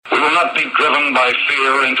not be driven by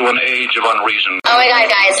fear into an age of unreason. Oh my God,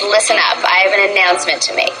 guys, listen up. I have an announcement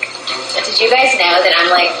to make. Did you guys know that I'm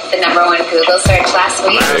like the #1 Google search last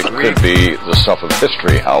week? It could be the stuff of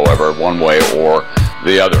history, however, one way or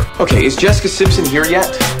the other. Okay, is Jessica Simpson here yet?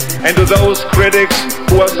 And to those critics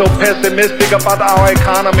who are so pessimistic about our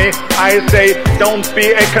economy, I say, don't be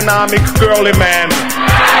economic girly man.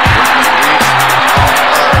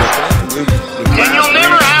 Then you'll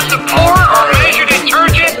never have to pour or measure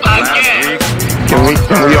detergent again. Can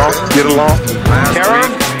we all get along? Terror,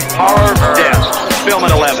 horror, death. Film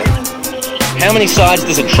at 11. How many sides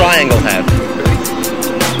does a triangle have?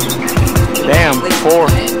 Damn, 4.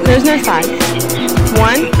 There's no sides.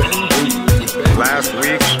 1. Last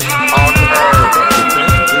week on Earth.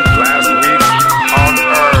 Last week on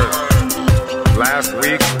Earth. Last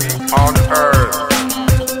week on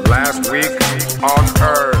Earth. Last week on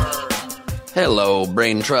Earth. Hello,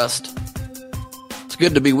 Brain Trust. It's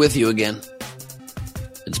good to be with you again.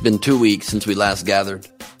 It's been 2 weeks since we last gathered.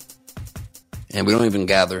 And we don't even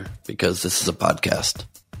gather because this is a podcast.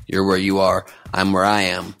 You're where you are. I'm where I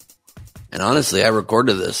am. And honestly, I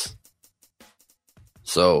recorded this.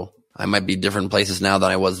 So I might be different places now than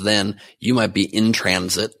I was then. You might be in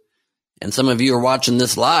transit. And some of you are watching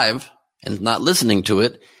this live and not listening to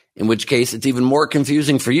it, in which case it's even more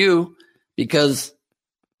confusing for you because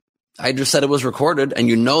I just said it was recorded and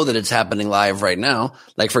you know that it's happening live right now.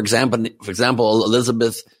 Like, for example,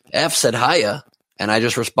 Elizabeth F. said hiya, and I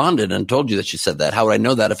just responded and told you that she said that. How would I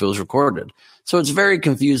know that if it was recorded? So it's very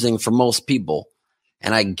confusing for most people,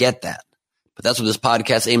 and I get that. But that's what this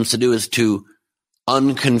podcast aims to do, is to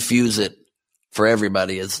unconfuse it for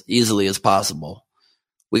everybody as easily as possible.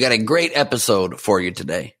 We got a great episode for you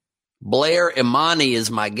today. Blair Imani is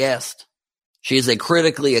my guest. She is a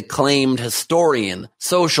critically acclaimed historian,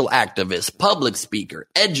 social activist, public speaker,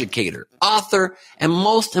 educator, author, and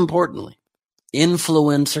most importantly,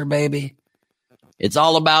 influencer, baby. It's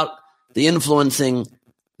all about the influencing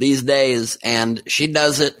these days, and she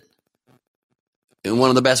does it in one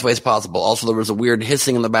of the best ways possible. Also, there was a weird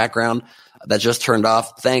hissing in the background that just turned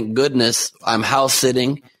off. Thank goodness I'm house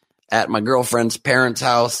sitting at my girlfriend's parents'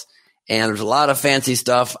 house, and there's a lot of fancy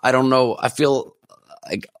stuff. I don't know. I feel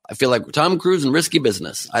like Tom Cruise in Risky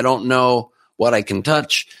Business. I don't know what I can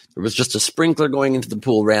touch. There was just a sprinkler going into the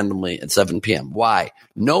pool randomly at 7 p.m. Why?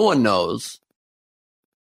 No one knows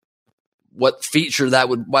what feature that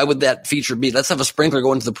would, why would that feature be? Let's have a sprinkler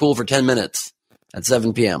go into the pool for 10 minutes at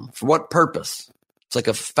 7 p.m. For what purpose? It's like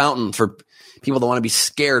a fountain for people that want to be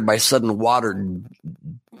scared by sudden water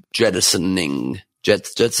jettisoning.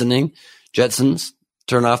 Jetsons.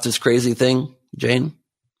 Turn off this crazy thing, Jane,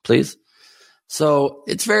 please. So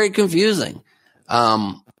it's very confusing.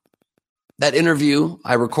 That interview,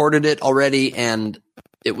 I recorded it already, and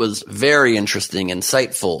it was very interesting,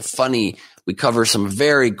 insightful, funny. We cover some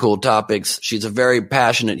very cool topics. She's a very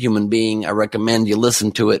passionate human being. I recommend you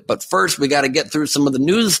listen to it. But first, we got to get through some of the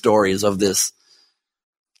news stories of this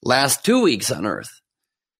last 2 weeks on Earth.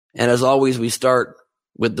 And as always, we start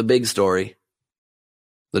with the big story.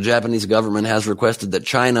 The Japanese government has requested that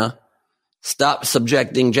China stop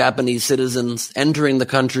subjecting Japanese citizens entering the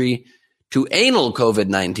country to anal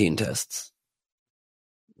COVID-19 tests.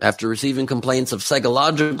 After receiving complaints of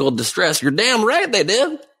psychological distress, you're damn right they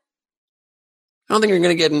did. I don't think you're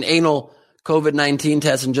going to get an anal COVID-19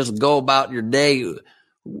 test and just go about your day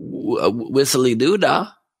whistly-doo-dah.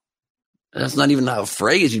 That's not even a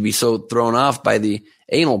phrase. You'd be so thrown off by the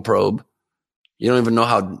anal probe. You don't even know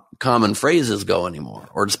how common phrases go anymore,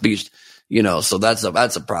 or speech, so that's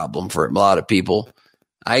a problem for a lot of people.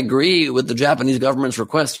 I agree with the Japanese government's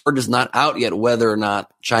request. Word is not out yet whether or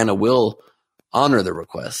not China will honor the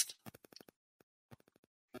request.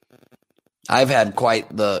 I've had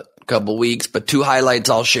quite the couple weeks, but 2 highlights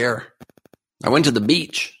I'll share. I went to the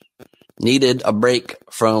beach, needed a break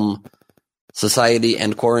from society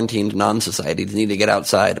and quarantined non-society, to need to get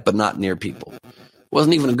outside, but not near people.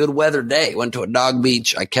 Wasn't even a good weather day. Went to a dog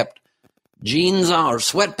beach. I kept jeans on or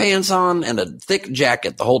sweatpants on and a thick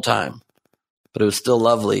jacket the whole time, but it was still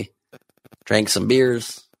lovely. Drank some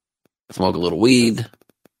beers, smoked a little weed.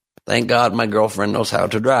 Thank God my girlfriend knows how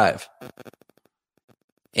to drive.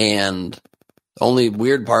 And the only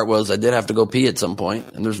weird part was I did have to go pee at some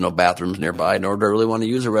point, and there's no bathrooms nearby, nor do I really want to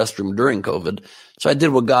use a restroom during COVID. So I did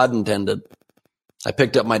what God intended. I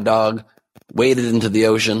picked up my dog, waded into the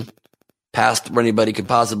ocean, past where anybody could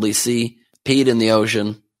possibly see, peed in the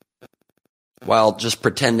ocean, while just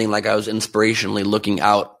pretending like I was inspirationally looking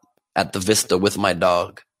out at the vista with my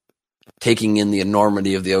dog, taking in the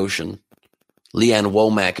enormity of the ocean. Leanne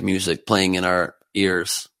Womack music playing in our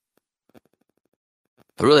ears.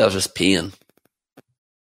 But really, I was just peeing.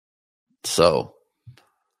 So,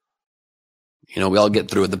 we all get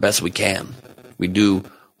through it the best we can. We do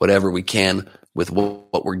whatever we can with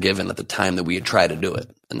what we're given at the time that we try to do it.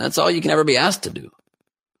 And that's all you can ever be asked to do.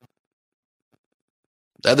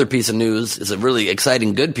 The other piece of news is a really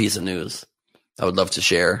exciting, good piece of news I would love to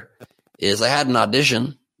share is I had an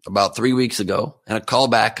audition about 3 weeks ago and a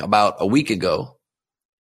callback about a week ago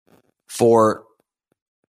for,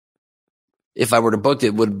 if I were to book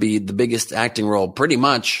it, would be the biggest acting role pretty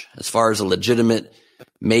much as far as a legitimate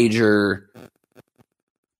major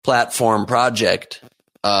platform project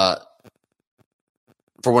for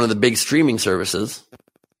one of the big streaming services.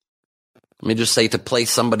 Let me just say, to play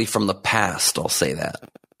somebody from the past, I'll say that.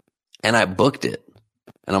 And I booked it.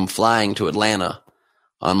 And I'm flying to Atlanta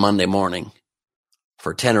on Monday morning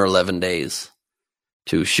for 10 or 11 days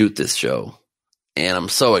to shoot this show. And I'm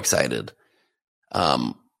so excited.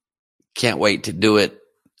 Can't wait to do it.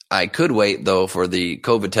 I could wait, though, for the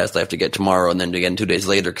COVID test I have to get tomorrow and then again 2 days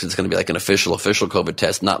later, because it's going to be like an official COVID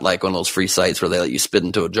test, not like one of those free sites where they let you spit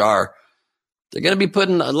into a jar. They're going to be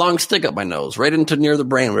putting a long stick up my nose, right into near the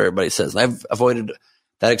brain where everybody says. And I've avoided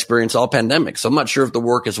that experience all pandemic. So I'm not sure if the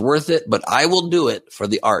work is worth it, but I will do it for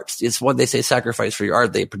the arts. It's what they say, sacrifice for your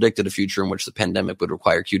art. They predicted a future in which the pandemic would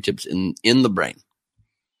require Q-tips in the brain.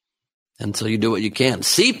 And so you do what you can.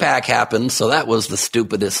 CPAC happened, so that was the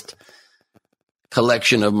stupidest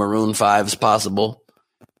collection of Maroon 5s possible.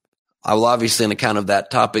 I will obviously, on account of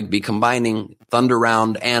that topic, be combining Thunder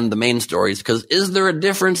Round and the main stories, because is there a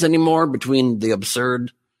difference anymore between the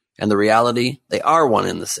absurd and the reality? They are one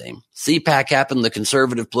and the same. CPAC happened, the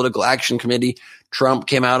Conservative Political Action Committee. Trump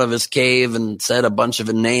came out of his cave and said a bunch of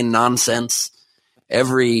inane nonsense.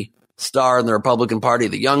 Every star in the Republican Party,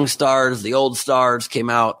 the young stars, the old stars, came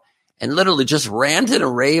out and literally just ranted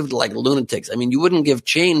and raved like lunatics. I mean, you wouldn't give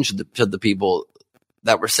change to the people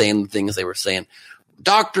that were saying the things they were saying.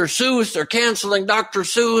 Dr. Seuss, they're canceling Dr.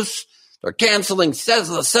 Seuss. They're canceling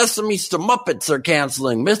the Sesame Street Muppets. They're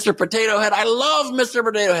canceling Mr. Potato Head. I love Mr.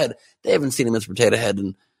 Potato Head. They haven't seen a Mr. Potato Head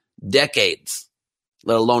in decades,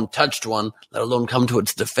 let alone touched one, let alone come to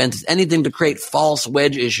its defense. It's anything to create false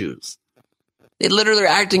wedge issues. They literally are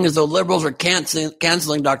acting as though liberals are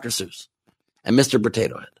canceling Dr. Seuss and Mr.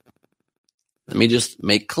 Potato Head. Let me just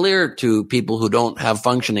make clear to people who don't have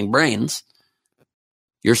functioning brains,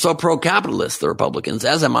 you're so pro-capitalist, the Republicans,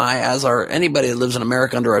 as am I, as are anybody that lives in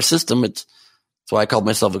America under our system. That's why I called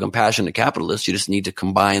myself a compassionate capitalist. You just need to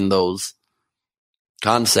combine those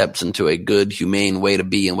concepts into a good, humane way to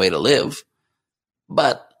be and way to live.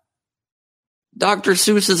 But Dr.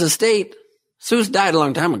 Seuss's estate, Seuss died a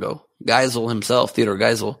long time ago. Geisel himself, Theodore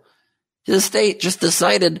Geisel, his estate just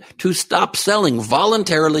decided to stop selling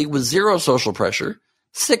voluntarily with zero social pressure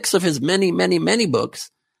 6 of his many, many, many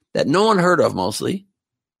books that no one heard of mostly,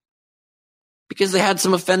 because they had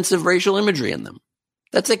some offensive racial imagery in them.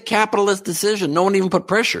 That's a capitalist decision. No one even put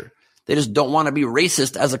pressure. They just don't want to be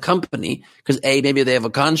racist as a company because A, maybe they have a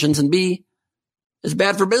conscience, and B, it's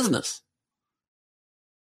bad for business.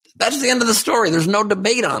 That's the end of the story. There's no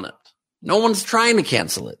debate on it. No one's trying to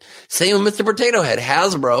cancel it. Same with Mr. Potato Head.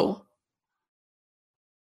 Hasbro,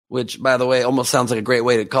 which, by the way, almost sounds like a great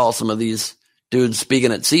way to call some of these dudes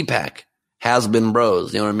speaking at CPAC. Has-been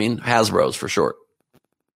bros. You know what I mean? Hasbros for short.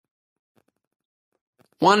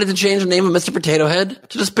 Wanted to change the name of Mr. Potato Head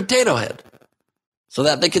to just Potato Head so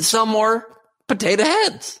that they could sell more potato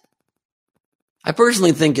heads. I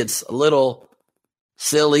personally think it's a little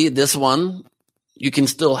silly, this one. You can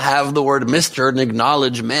still have the word Mr. and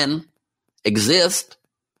acknowledge men exist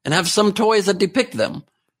and have some toys that depict them.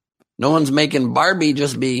 No one's making Barbie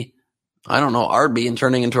just be, I don't know, Arby and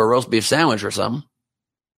turning into a roast beef sandwich or something.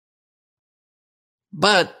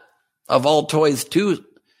 But of all toys to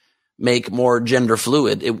make more gender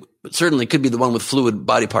fluid, it certainly could be the one with fluid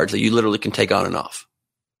body parts that you literally can take on and off.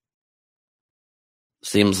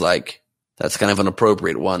 Seems like that's kind of an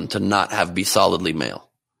appropriate one to not have be solidly male.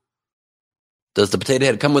 Does the potato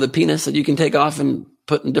head come with a penis that you can take off and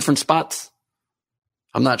put in different spots?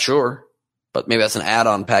 I'm not sure, but maybe that's an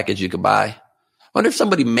add-on package you could buy. I wonder if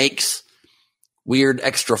somebody makes weird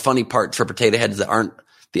extra funny parts for potato heads that aren't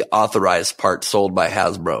the authorized parts sold by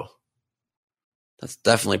Hasbro. That's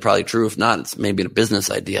definitely probably true. If not, it's maybe a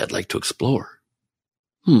business idea I'd like to explore.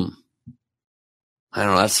 I don't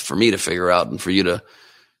know. That's for me to figure out and for you to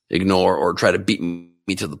ignore or try to beat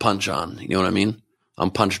me to the punch on. You know what I mean?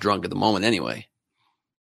 I'm punch drunk at the moment anyway.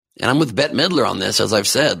 And I'm with Bette Midler on this, as I've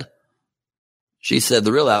said. She said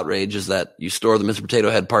the real outrage is that you store the Mr. Potato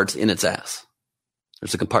Head parts in its ass.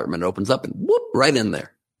 There's a compartment that opens up and whoop, right in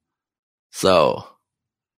there. So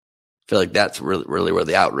I feel like that's really where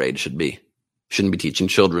the outrage should be. Shouldn't be teaching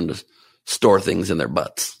children to store things in their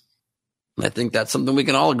butts. And I think that's something we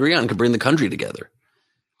can all agree on, could bring the country together.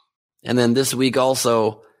 And then this week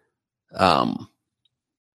also, what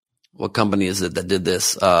company is it that did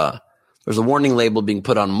this? There's a warning label being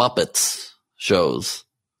put on Muppets shows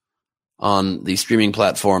on the streaming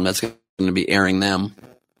platform that's going to be airing them.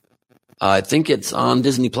 I think it's on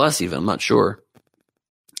Disney Plus even, I'm not sure.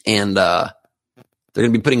 And they're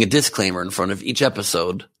going to be putting a disclaimer in front of each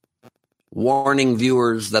episode warning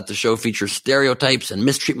viewers that the show features stereotypes and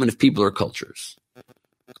mistreatment of people or cultures.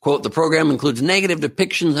 Quote, the program includes negative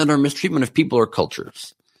depictions and or mistreatment of people or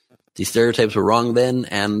cultures. These stereotypes were wrong then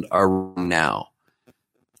and are wrong now.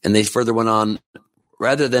 And they further went on,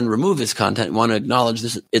 rather than remove this content, we want to acknowledge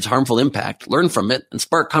its harmful impact, learn from it, and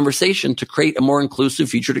spark conversation to create a more inclusive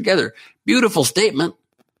future together. Beautiful statement.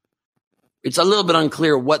 It's a little bit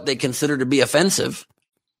unclear what they consider to be offensive.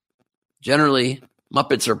 Generally,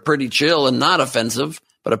 Muppets are pretty chill and not offensive,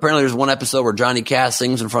 but apparently there's one episode where Johnny Cash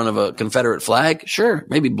sings in front of a Confederate flag. Sure,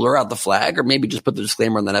 maybe blur out the flag or maybe just put the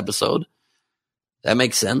disclaimer on that episode. That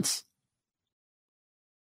makes sense.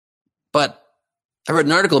 But I read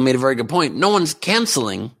an article that made a very good point. No one's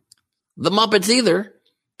canceling the Muppets either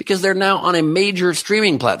because they're now on a major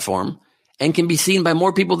streaming platform and can be seen by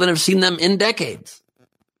more people than have seen them in decades.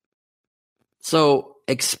 So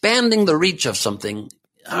expanding the reach of something,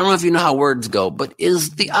 I don't know if you know how words go, but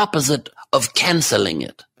is the opposite of canceling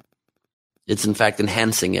it. It's in fact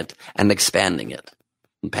enhancing it and expanding it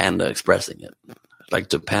and panda expressing it. I'd like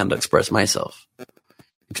to panda express myself.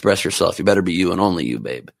 Express yourself. You better be you and only you,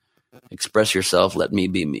 babe. Express yourself. Let me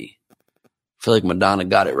be me. I feel like Madonna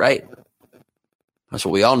got it right. That's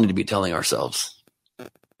what we all need to be telling ourselves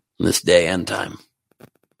in this day and time.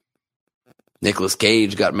 Nicolas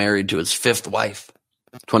Cage got married to his fifth wife,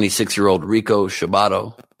 26-year-old Rico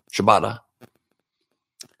Shibata.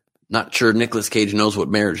 Not sure Nicolas Cage knows what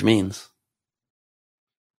marriage means.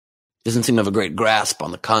 Doesn't seem to have a great grasp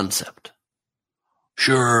on the concept.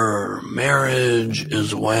 Sure, marriage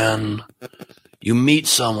is when you meet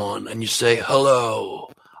someone and you say,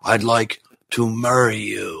 hello, I'd like to marry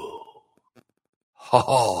you.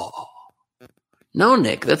 Ha. No,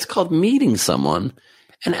 Nick, that's called meeting someone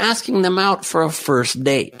and asking them out for a first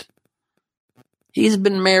date. He's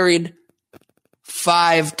been married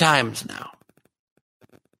 5 times now.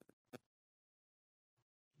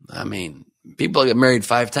 I mean, people get married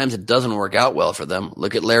 5 times, it doesn't work out well for them.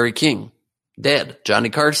 Look at Larry King, dead. Johnny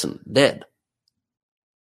Carson, dead.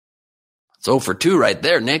 It's 0 for 2 right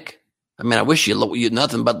there, Nick. I mean, I wish you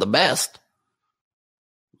nothing but the best.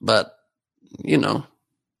 But, you know,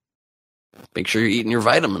 make sure you're eating your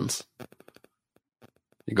vitamins.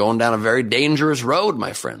 You're going down a very dangerous road,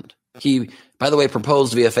 my friend. He, by the way,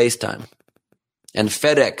 proposed via FaceTime and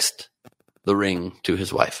FedExed the ring to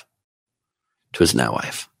his wife, to his now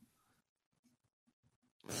wife.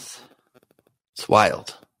 It's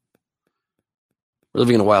wild. We're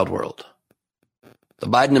living in a wild world. The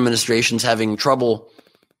Biden administration's having trouble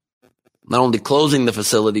not only closing the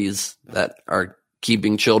facilities that are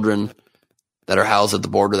keeping children that are housed at the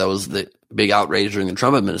border. That was the big outrage during the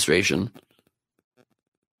Trump administration.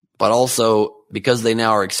 But also because they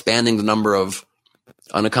now are expanding the number of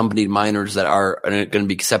unaccompanied minors that are going to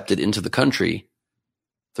be accepted into the country.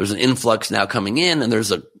 There's an influx now coming in, and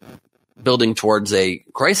there's a building towards a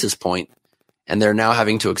crisis point, and they're now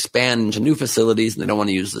having to expand into new facilities, and they don't want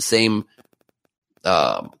to use the same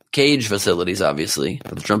cage facilities, obviously,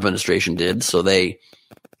 that the Trump administration did. So they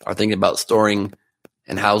are thinking about storing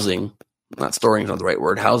and housing, not storing is not the right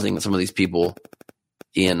word, housing some of these people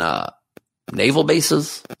in naval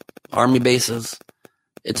bases, army bases.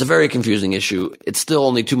 It's a very confusing issue. It's still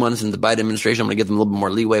only 2 months into the Biden administration. I'm going to give them a little bit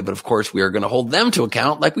more leeway, but of course we are going to hold them to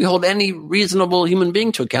account like we hold any reasonable human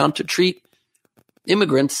being to account to treat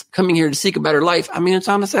immigrants coming here to seek a better life. I mean, it's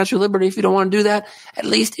on the Statue of Liberty. If you don't want to do that, at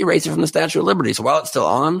least erase it from the Statue of Liberty. So while it's still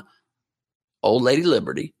on Old Lady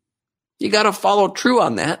Liberty, you got to follow true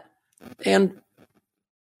on that and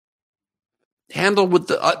handle with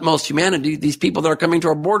the utmost humanity these people that are coming to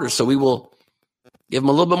our borders. So we will give them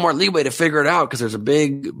a little bit more leeway to figure it out, because there's a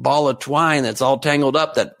big ball of twine that's all tangled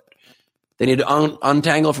up that they need to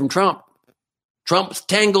untangle from Trump. Trump's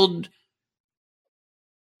tangled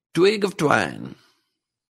twig of twine.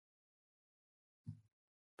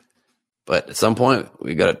 But at some point,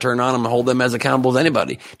 we got to turn on them and hold them as accountable as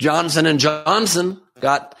anybody. Johnson & Johnson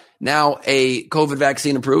got now a COVID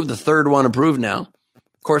vaccine approved, the third one approved now.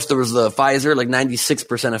 Of course, there was the Pfizer, like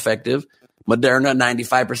 96% effective. Moderna,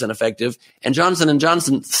 95% effective. And Johnson &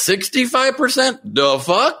 Johnson, 65%? The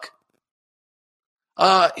fuck?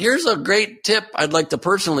 Here's a great tip I'd like to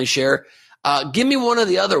personally share. Give me one of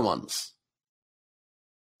the other ones.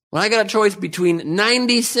 When I got a choice between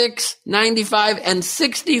 96, 95, and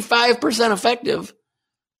 65% effective,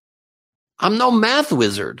 I'm no math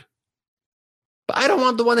wizard. But I don't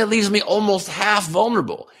want the one that leaves me almost half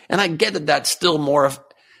vulnerable. And I get that that's still more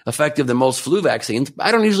effective than most flu vaccines, but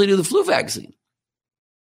I don't usually do the flu vaccine.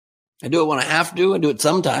 I do it when I have to. I do it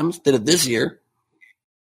sometimes. Did it this year.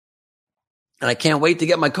 And I can't wait to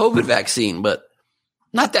get my COVID vaccine, but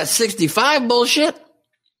not that 65 bullshit.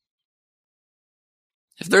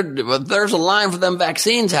 If there's a line for them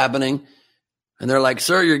vaccines happening, and they're like,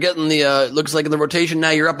 sir, you're getting the, looks like in the rotation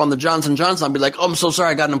now you're up on the Johnson & Johnson, I'll be like, oh, I'm so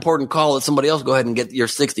sorry, I got an important call. Let somebody else go ahead and get your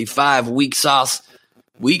 65 weak sauce.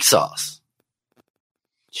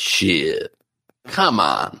 Shit. Come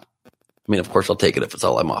on. I mean, of course, I'll take it if it's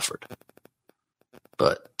all I'm offered.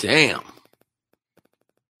 But damn.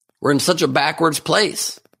 We're in such a backwards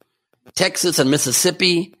place. Texas and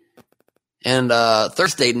Mississippi and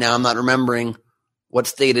third state now, I'm not remembering what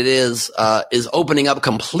state it is opening up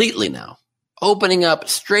completely now. Opening up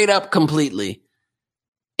straight up completely.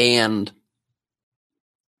 And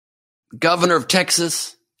governor of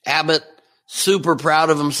Texas, Abbott, super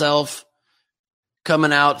proud of himself,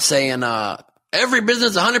 coming out saying every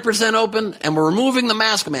business 100% open and we're removing the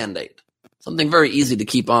mask mandate. Something very easy to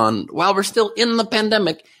keep on while we're still in the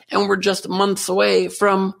pandemic and we're just months away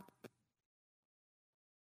from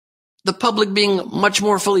the public being much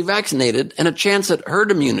more fully vaccinated and a chance at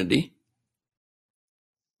herd immunity.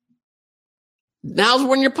 Now's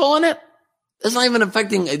when you're pulling it. It's not even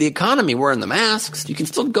affecting the economy wearing the masks. You can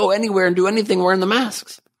still go anywhere and do anything wearing the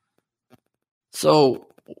masks. So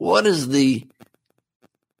what is the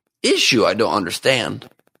issue? I don't understand.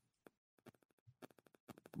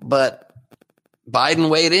 But Biden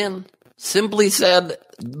weighed in, simply said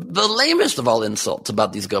the lamest of all insults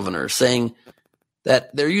about these governors, saying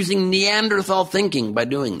that they're using Neanderthal thinking by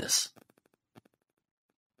doing this.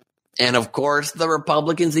 And of course, the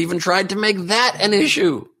Republicans even tried to make that an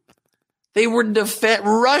issue. They were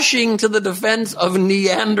rushing to the defense of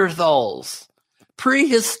Neanderthals,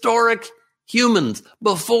 prehistoric humans,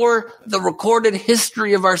 before the recorded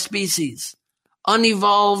history of our species,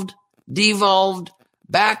 unevolved, devolved,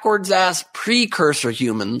 backwards-ass precursor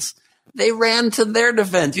humans. They ran to their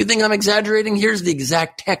defense. You think I'm exaggerating? Here's the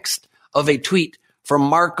exact text of a tweet from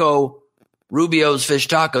Marco Rubio's Fish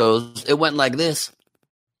Tacos. It went like this.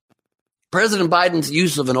 President Biden's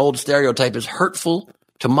use of an old stereotype is hurtful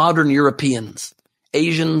to modern Europeans,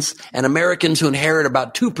 Asians, and Americans who inherit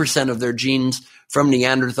about 2% of their genes from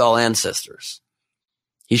Neanderthal ancestors.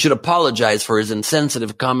 He should apologize for his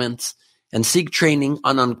insensitive comments and seek training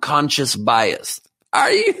on unconscious bias.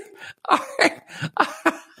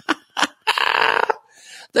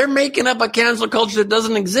 They're making up a cancel culture that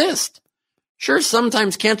doesn't exist. Sure,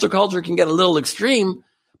 sometimes cancel culture can get a little extreme,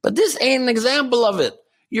 but this ain't an example of it.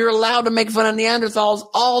 You're allowed to make fun of Neanderthals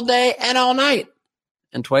all day and all night,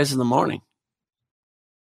 and twice in the morning.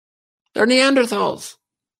 They're Neanderthals.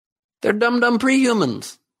 They're dumb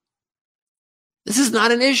prehumans. This is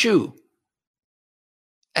not an issue.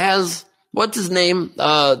 As, what's his name?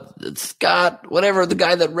 Scott, whatever, the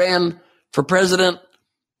guy that ran for president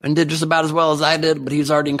and did just about as well as I did, but he's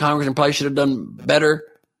already in Congress and probably should have done better.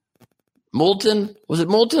 Moulton? Was it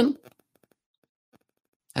Moulton?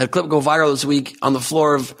 I had a clip go viral this week on the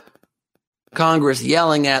floor of Congress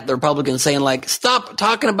yelling at the Republicans saying, like, stop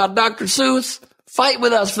talking about Dr. Seuss. Fight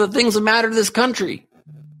with us for the things that matter to this country.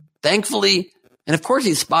 Thankfully, and of course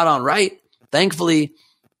he's spot on right, thankfully,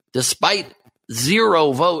 despite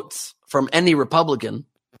 0 votes from any Republican,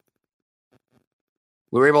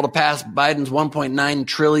 we were able to pass Biden's $1.9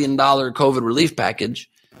 trillion COVID relief package.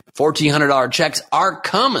 $1,400 checks are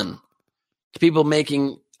coming to people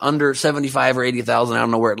making under 75 or 80,000. I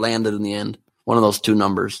don't know where it landed in the end. One of those two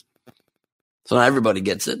numbers. So not everybody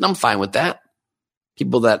gets it, and I'm fine with that.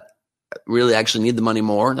 People that really actually need the money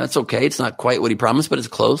more, that's okay. It's not quite what he promised, but it's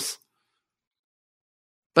close.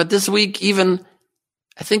 But this week, even,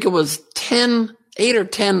 I think it was 8 or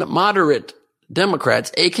 10 moderate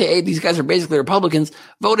Democrats, aka these guys are basically Republicans,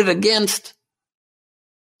 voted against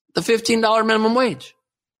the $15 minimum wage.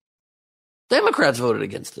 Democrats voted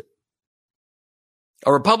against it.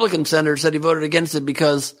 A Republican senator said he voted against it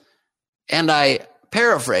because, and I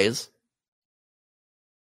paraphrase,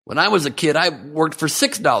 when I was a kid, I worked for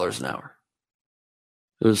 $6 an hour.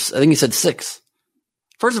 It was, I think he said 6.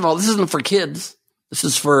 First of all, this isn't for kids. This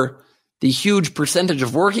is for the huge percentage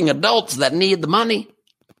of working adults that need the money,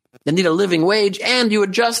 that need a living wage, and you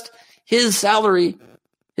adjust his salary,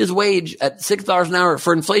 his wage at $6 an hour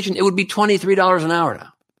for inflation, it would be $23 an hour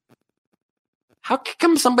now. How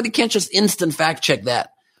come somebody can't just instant fact check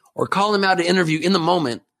that or call him out to interview in the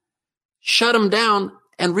moment, shut him down,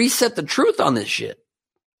 and reset the truth on this shit.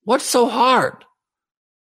 What's so hard?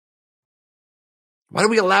 Why do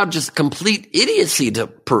we allow just complete idiocy to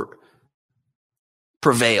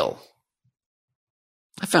prevail?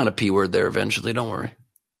 I found a P word there eventually, don't worry.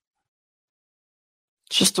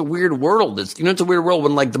 It's just a weird world. It's a weird world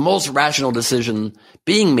when like the most rational decision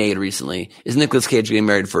being made recently is Nicolas Cage getting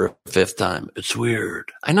married for a 5th time. It's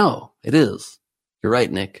weird. I know, it is. You're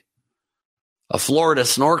right, Nick. A Florida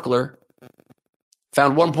snorkeler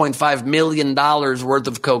found $1.5 million worth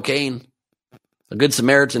of cocaine. A Good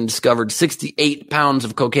Samaritan discovered 68 pounds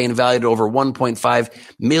of cocaine valued at over $1.5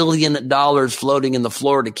 million floating in the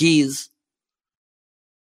Florida Keys.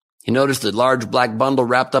 He noticed a large black bundle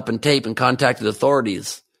wrapped up in tape and contacted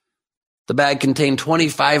authorities. The bag contained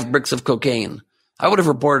 25 bricks of cocaine. I would have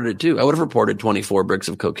reported it too. I would have reported 24 bricks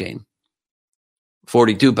of cocaine.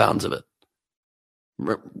 42 pounds of it.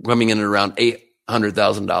 Coming in at around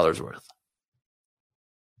 $800,000 worth.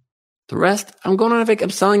 The rest, I'm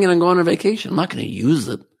selling it and going on a vacation. I'm not going to use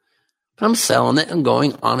it, but I'm selling it and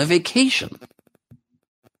going on a vacation.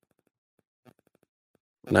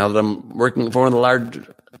 Now that I'm working for one of the large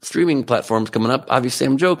streaming platforms coming up, obviously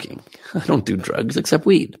I'm joking. I don't do drugs except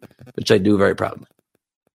weed, which I do very proudly.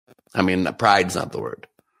 I mean, pride's not the word.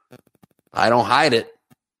 I don't hide it.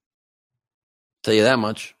 Tell you that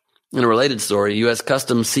much. In a related story, U.S.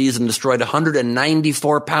 Customs seized and destroyed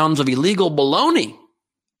 194 pounds of illegal bologna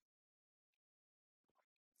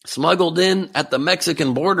smuggled in at the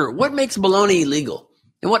Mexican border. What makes bologna illegal?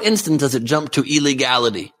 In what instance does it jump to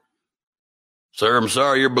illegality? Sir, I'm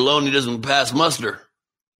sorry, your bologna doesn't pass muster.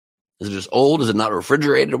 Is it just old? Is it not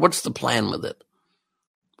refrigerated? What's the plan with it?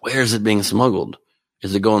 Where is it being smuggled?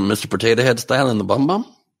 Is it going Mr. Potato Head style in the bum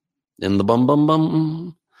bum? In the bum bum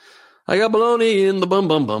bum. I got bologna in the bum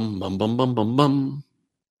bum bum bum bum bum bum bum.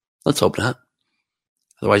 Let's hope not.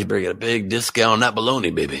 Otherwise, you better get a big discount on that bologna,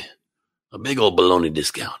 baby. A big old bologna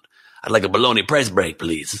discount. I'd like a bologna price break,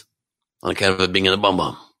 please. On account of it being in the bum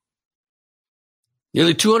bum.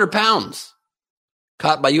 Nearly 200 pounds.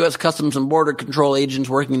 Caught by U.S. Customs and Border Control agents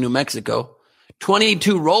working in New Mexico.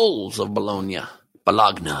 22 rolls of bologna.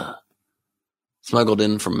 Smuggled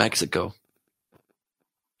in from Mexico.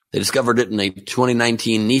 They discovered it in a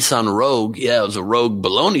 2019 Nissan Rogue. Yeah, it was a Rogue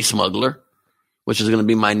bologna smuggler, which is going to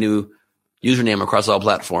be my new username across all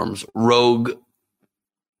platforms. Rogue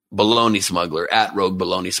bologna smuggler, at Rogue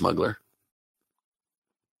bologna smuggler.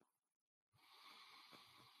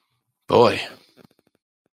 Boy.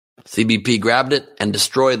 CBP grabbed it and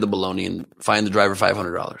destroyed the bologna and fined the driver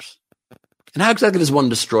 $500. And how exactly does one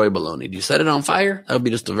destroy bologna? Do you set it on fire? That would be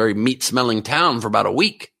just a very meat-smelling town for about a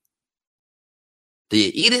week. Do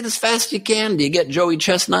you eat it as fast as you can? Do you get Joey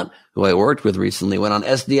Chestnut, who I worked with recently, went on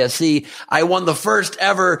SDSC. I won the first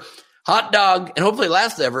ever hot dog, and hopefully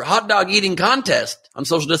last ever, hot dog eating contest on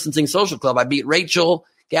Social Distancing Social Club. I beat Rachel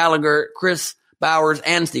Gallagher, Chris Bowers,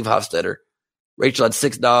 and Steve Hofstetter. Rachel had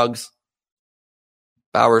 6 dogs.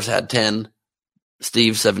 Bowers had 10.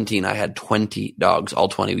 Steve, 17. I had 20 dogs. All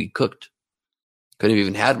 20 we cooked. Couldn't have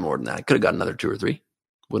even had more than that. I could have got another 2 or 3.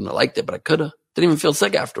 Wouldn't have liked it, but I could have. Didn't even feel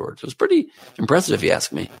sick afterwards. It was pretty impressive if you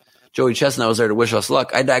ask me. Joey Chestnut was there to wish us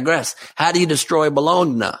luck. I digress. How do you destroy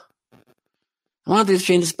bologna? I want to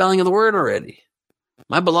change the spelling of the word already.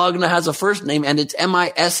 My bologna has a first name, and it's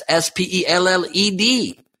Misspelled.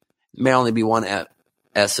 It may only be one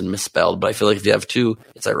S and misspelled, but I feel like if you have 2,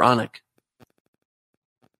 it's ironic.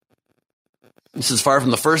 This is far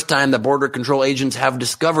from the first time that border control agents have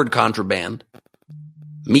discovered contraband.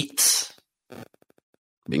 Meats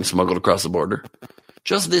being smuggled across the border.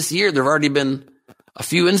 Just this year, there have already been a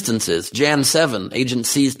few instances. Jan 7, agents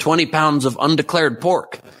seized 20 pounds of undeclared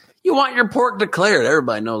pork. You want your pork declared.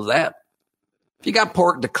 Everybody knows that. If you got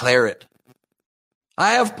pork, declare it.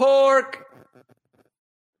 I have pork.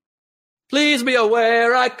 Please be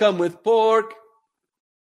aware I come with pork.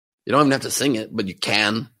 You don't even have to sing it, but you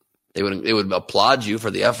can. They would applaud you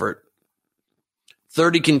for the effort.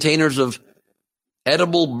 30 containers of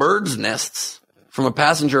edible birds' nests from a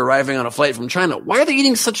passenger arriving on a flight from China. Why are they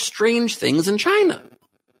eating such strange things in China?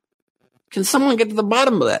 Can someone get to the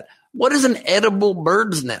bottom of that? What is an edible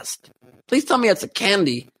bird's nest? Please tell me it's a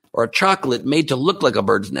candy or a chocolate made to look like a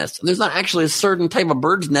bird's nest. And there's not actually a certain type of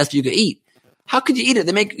bird's nest you could eat. How could you eat it?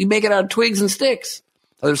 You make it out of twigs and sticks.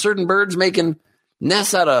 Are there certain birds making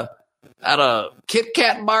nests out of Kit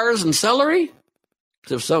Kat bars and celery?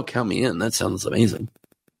 If so, count me in. That sounds amazing.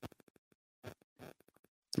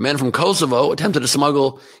 A man from Kosovo attempted to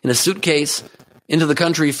smuggle in a suitcase into the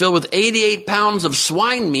country filled with 88 pounds of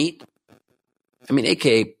swine meat. I mean,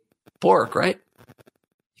 a.k.a. pork, right?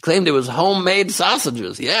 He claimed it was homemade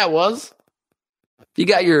sausages. Yeah, it was. If you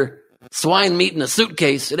got your swine meat in a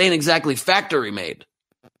suitcase, it ain't exactly factory made.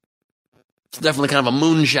 It's definitely kind of a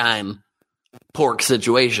moonshine pork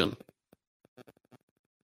situation.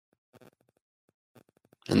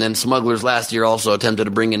 And then smugglers last year also attempted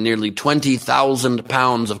to bring in nearly 20,000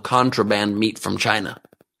 pounds of contraband meat from China.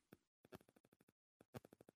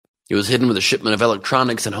 It was hidden with a shipment of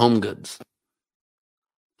electronics and home goods.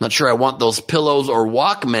 Not sure I want those pillows or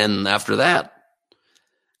Walkmen after that.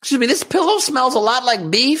 Excuse me, this pillow smells a lot like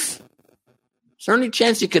beef. Is there any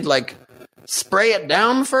chance you could, spray it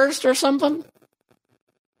down first or something?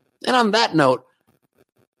 And on that note,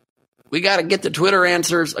 we got to get to Twitter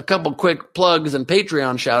answers, a couple quick plugs and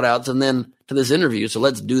Patreon shout-outs, and then to this interview, so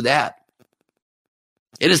let's do that.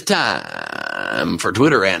 It is time for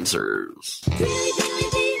Twitter answers.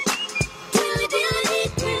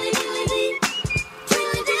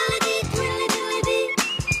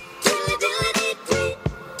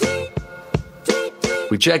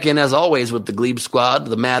 We check in, as always, with the Glebe Squad,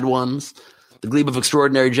 the Mad Ones, the Glebe of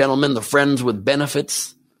Extraordinary Gentlemen, the Friends with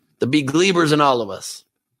Benefits, the Be-Glebers in all of us,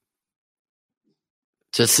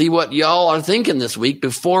 to see what y'all are thinking this week.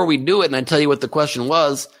 Before we do it, and I tell you what the question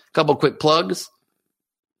was, a couple quick plugs.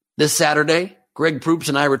 This Saturday, Greg Proops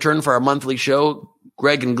and I return for our monthly show,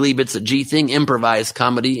 Greg and Glebe, it's a G Thing, improvised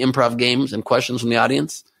comedy, improv games, and questions from the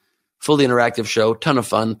audience. Fully interactive show, ton of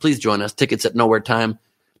fun. Please join us. Tickets at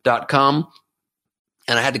nowheretime.com.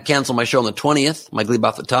 And I had to cancel my show on the 20th, my Glebe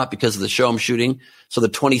Off the Top, because of the show I'm shooting. So the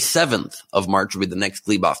 27th of March will be the next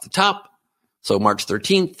Glebe Off the Top. So March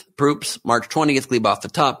 13th, Proops, March 20th, Glebe Off the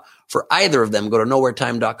Top. For either of them, go to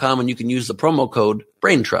nowheretime.com and you can use the promo code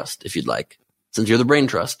BrainTrust if you'd like. Since you're the Brain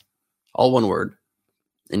Trust, all one word.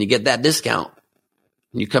 And you get that discount.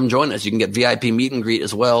 And you come join us. You can get VIP meet and greet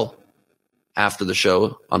as well after the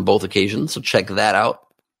show on both occasions. So check that out.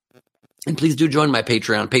 And please do join my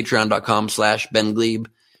Patreon, patreon.com/Ben Glebe.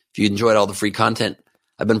 If you enjoyed all the free content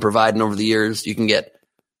I've been providing over the years, you can get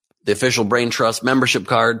the official Brain Trust membership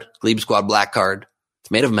card, Glebe Squad Black Card.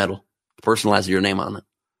 It's made of metal. Personalize your name on it.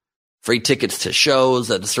 Free tickets to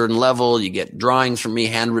shows at a certain level. You get drawings from me,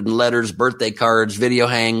 handwritten letters, birthday cards, video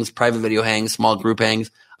hangs, private video hangs, small group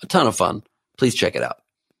hangs. A ton of fun. Please check it out.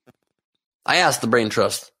 I asked the Brain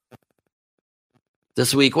Trust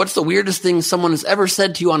this week, what's the weirdest thing someone has ever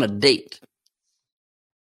said to you on a date?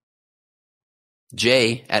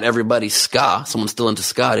 Jay at Everybody Ska, someone's still into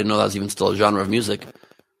ska, I didn't know that was even still a genre of music,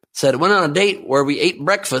 said, went on a date where we ate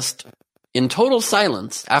breakfast in total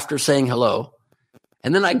silence after saying hello,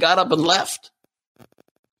 and then I got up and left.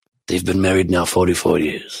 They've been married now 44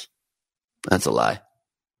 years. That's a lie.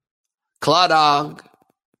 Clawdog,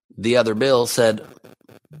 the other Bill, said,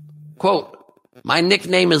 quote, my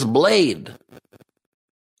nickname is Blade.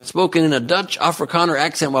 Spoken in a Dutch Afrikaner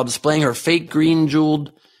accent while displaying her fake green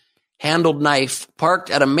jeweled handled knife parked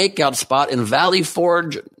at a makeout spot in Valley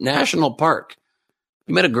Forge National Park.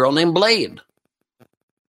 You met a girl named Blade.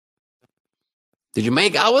 Did you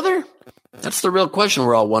make out with her? That's the real question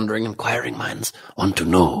we're all wondering. Inquiring minds want to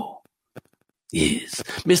know. Yes.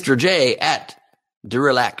 Mr. J at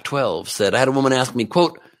Durilac12 said, I had a woman ask me,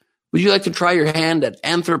 quote, would you like to try your hand at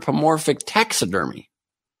anthropomorphic taxidermy?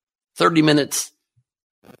 30 minutes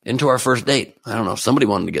into our first date. I don't know. Somebody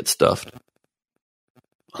wanted to get stuffed.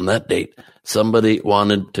 On that date, somebody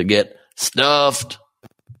wanted to get stuffed. I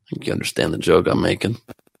think you understand the joke I'm making.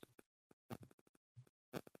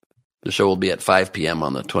 The show will be at 5 p.m.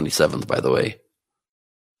 on the 27th, by the way.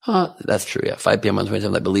 That's true, yeah. 5 p.m. on the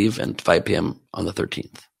 27th, I believe, and 5 p.m. on the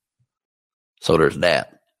 13th. So there's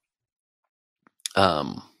that.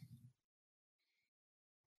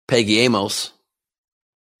 Peggy Amos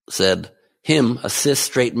said, him, a cis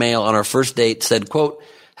straight male on our first date, said, quote,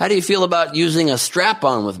 how do you feel about using a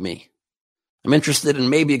strap-on with me? I'm interested in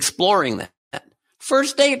maybe exploring that.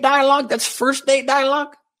 First date dialogue? That's first date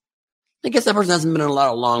dialogue? I guess that person hasn't been in a lot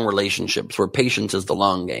of long relationships where patience is the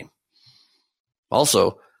long game.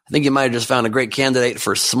 Also, I think you might have just found a great candidate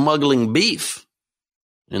for smuggling beef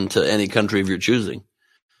into any country of your choosing.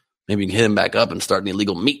 Maybe you can hit him back up and start an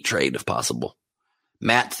illegal meat trade if possible.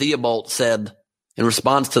 Matt Theobald said, in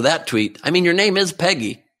response to that tweet, I mean, your name is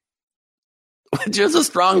Peggy, which is a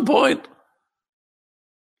strong point.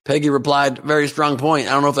 Peggy replied, very strong point.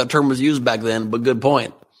 I don't know if that term was used back then, but good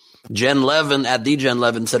point. Jen Levin at the Jen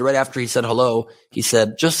Levin said right after he said hello, he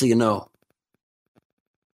said, just so you know,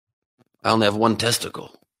 I only have one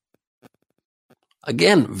testicle.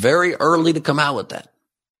 Again, very early to come out with that.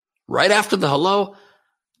 Right after the hello,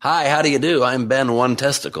 hi, how do you do? I'm Ben, one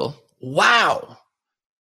testicle. Wow.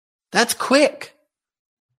 That's quick.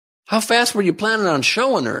 How fast were you planning on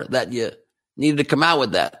showing her that you needed to come out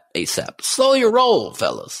with that ASAP? Slow your roll,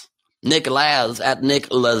 fellas. Nick Laz at Nick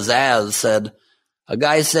Lazaz said, a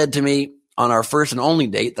guy said to me on our first and only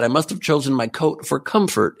date that I must have chosen my coat for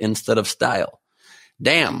comfort instead of style.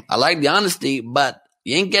 Damn, I like the honesty, but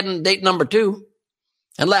you ain't getting date number 2.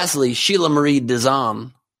 And lastly, Sheila Marie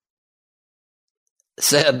Dizon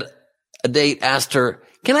said a date asked her,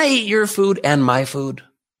 can I eat your food and my food?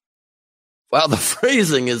 Well, the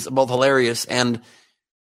phrasing is both hilarious and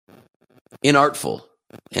inartful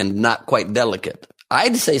and not quite delicate.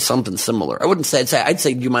 I'd say something similar. I wouldn't say, I'd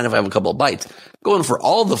say, do you mind if I have a couple of bites? Going for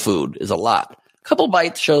all the food is a lot. A couple of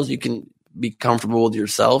bites shows you can be comfortable with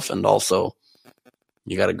yourself, and also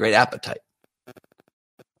you got a great appetite.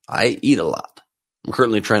 I eat a lot. I'm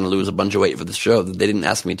currently trying to lose a bunch of weight for this show that they didn't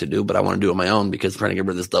ask me to do, but I want to do it on my own because I'm trying to get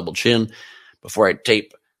rid of this double chin before I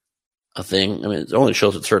tape a thing. I mean, it only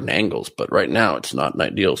shows at certain angles, but right now it's not an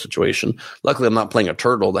ideal situation. Luckily, I'm not playing a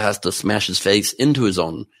turtle that has to smash his face into his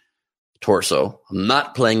own torso. I'm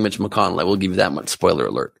not playing Mitch McConnell. I will give you that much. Spoiler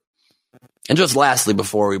alert. And just lastly,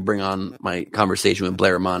 before we bring on my conversation with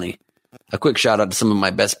Blair Imani, a quick shout out to some of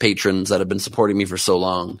my best patrons that have been supporting me for so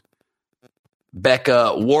long.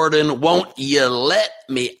 Becca Warden, won't you let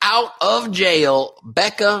me out of jail?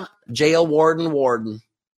 Becca, jail warden.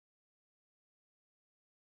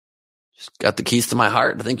 Just got the keys to my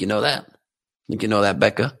heart. I think you know that.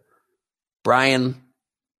 Becca. Brian,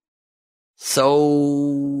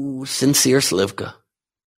 so sincere Slivka.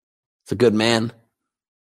 It's a good man.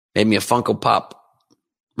 Made me a Funko Pop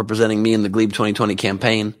representing me in the Glebe 2020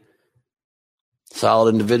 campaign.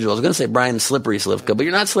 Solid individual. I was going to say Brian Slippery Slivka, but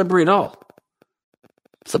you're not slippery at all.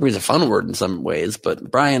 Slippery is a fun word in some ways,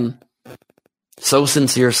 but Brian, so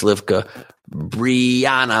sincere Slivka.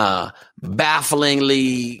 Brianna,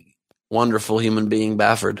 bafflingly wonderful human being,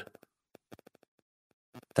 Bafford.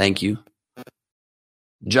 Thank you.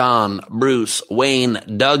 John, Bruce, Wayne,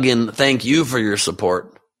 Duggan, thank you for your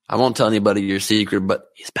support. I won't tell anybody your secret, but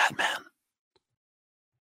he's Batman.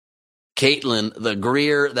 Caitlin, the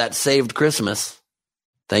Greer that saved Christmas.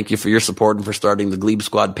 Thank you for your support and for starting the Glebe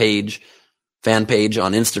Squad fan page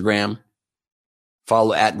on Instagram.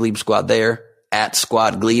 Follow at Glebe Squad there, at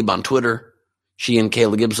Squad Glebe on Twitter. She and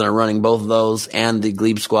Kayla Gibson are running both of those, and the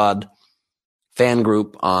Glebe Squad fan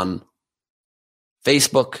group on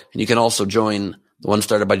Facebook. And you can also join the one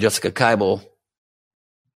started by Jessica Keibel.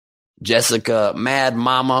 Jessica Mad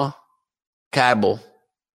Mama Keibel,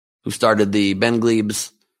 who started the Ben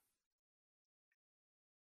Glebe's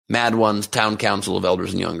Mad Ones Town Council of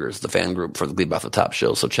Elders and Youngers, the fan group for the Glebe Off the Top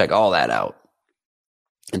show. So check all that out.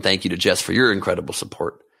 And thank you to Jess for your incredible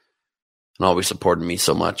support and always supporting me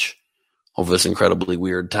so much over this incredibly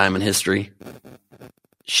weird time in history.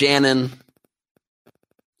 Shannon,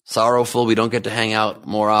 sorrowful we don't get to hang out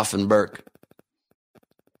more often, Burke,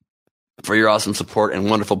 for your awesome support and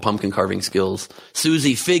wonderful pumpkin carving skills.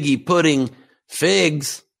 Susie, Figgy Pudding,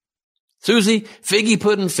 Figs. Susie, Figgy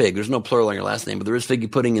Pudding, Fig. There's no plural on your last name, but there is Figgy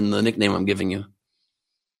Pudding in the nickname I'm giving you.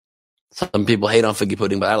 Some people hate on Figgy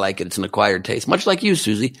Pudding, but I like it. It's an acquired taste. Much like you,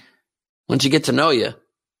 Susie. Once you get to know you,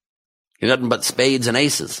 you're nothing but spades and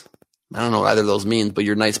aces. I don't know what either of those means, but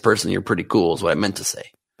you're a nice person. You're pretty cool is what I meant to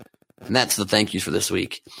say. And that's the thank yous for this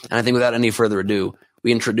week. And I think without any further ado,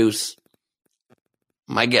 we introduce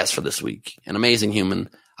my guest for this week, an amazing human.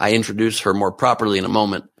 I introduce her more properly in a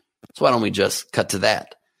moment. So why don't we just cut to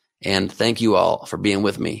that? And thank you all for being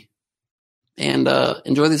with me. And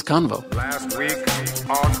enjoy this convo. Last week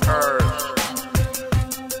on Earth.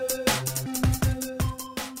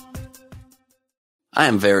 I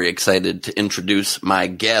am very excited to introduce my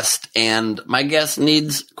guest, and my guest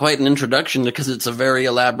needs quite an introduction because it's a very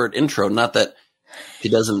elaborate intro. Not that she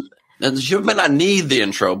might not need the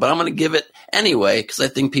intro, but I'm going to give it anyway because I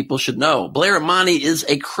think people should know. Blair Imani is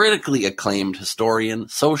a critically acclaimed historian,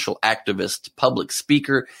 social activist, public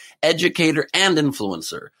speaker, educator, and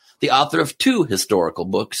influencer. The author of 2 historical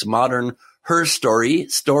books, Modern Her Story,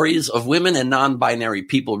 Stories of Women and Non-Binary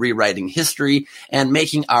People Rewriting History, and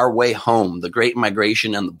Making Our Way Home, The Great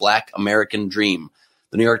Migration and the Black American Dream.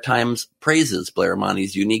 The New York Times praises Blair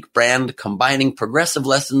Imani's unique brand, combining progressive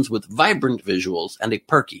lessons with vibrant visuals and a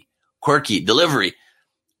quirky delivery.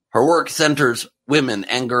 Her work centers women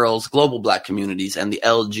and girls, global Black communities, and the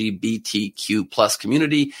LGBTQ plus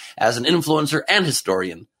community. As an influencer and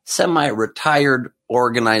historian, semi-retired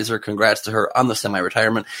organizer, congrats to her on the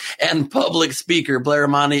semi-retirement, and public speaker, Blair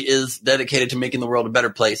Imani is dedicated to making the world a better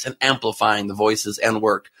place and amplifying the voices and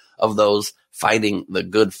work of those fighting the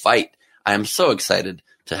good fight. I am so excited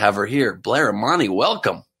to have her here. Blair Imani,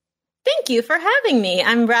 welcome. Thank you for having me.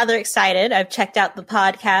 I'm rather excited. I've checked out the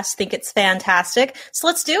podcast, think it's fantastic. So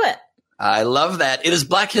let's do it. I love that. It is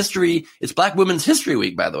Black Women's History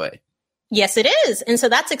Week, by the way. Yes, it is. And so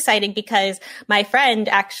that's exciting because my friend,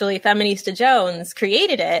 actually, Feminista Jones,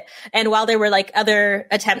 created it. And while there were like other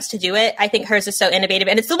attempts to do it, I think hers is so innovative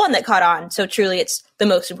and it's the one that caught on. So truly, it's the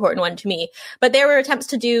most important one to me. But there were attempts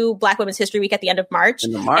to do Black Women's History Week at the end of March.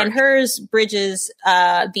 And hers bridges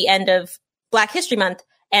the end of Black History Month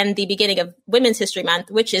and the beginning of Women's History Month,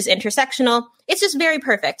 which is intersectional. It's just very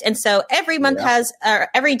perfect. And so every month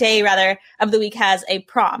every day rather of the week has a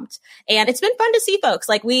prompt. And it's been fun to see folks.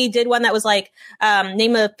 Like we did one that was like,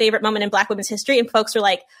 name a favorite moment in Black women's history. And folks were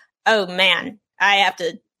like, oh man, I have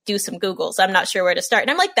to do some Googles. I'm not sure where to start.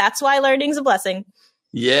 And I'm like, that's why learning's a blessing.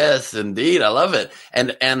 Yes, indeed. I love it.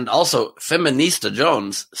 And also Feminista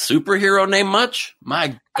Jones, superhero name much? My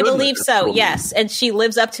goodness. I believe so. Yes. And she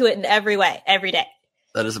lives up to it in every way, every day.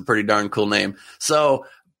 That is a pretty darn cool name. So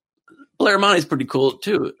Blair Monty's pretty cool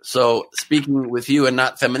too. So speaking with you and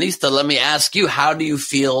not Feminista, let me ask you, how do you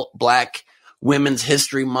feel Black Women's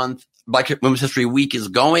History Month, Black Women's History Week is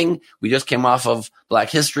going? We just came off of Black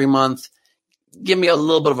History Month. Give me a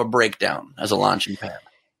little bit of a breakdown as a launching pad.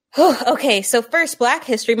 Okay, so first, Black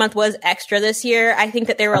History Month was extra this year. I think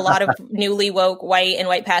that there were a lot of newly woke white and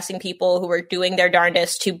white passing people who were doing their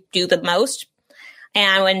darndest to do the most.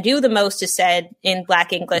 And when do the most is said in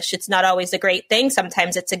Black English, it's not always a great thing.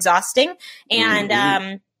 Sometimes it's exhausting. And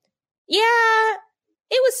yeah,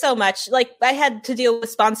 it was so much. Like I had to deal with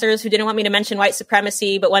sponsors who didn't want me to mention white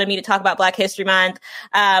supremacy, but wanted me to talk about Black History Month.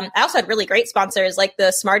 I also had really great sponsors like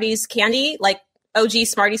the Smarties candy, like OG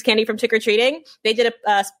Smarties candy from Trick or Treating. They did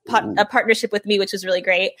a partnership with me, which was really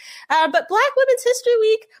great. But Black Women's History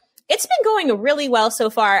Week, it's been going really well so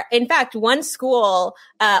far. In fact, one school,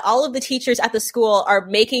 all of the teachers at the school are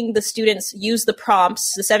making the students use the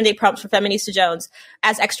prompts, the 7-day prompts for Feminista Jones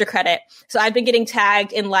as extra credit. So I've been getting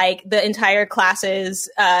tagged in like the entire class's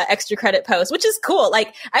extra credit post, which is cool.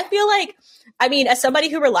 Like I feel like, I mean, as somebody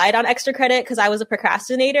who relied on extra credit because I was a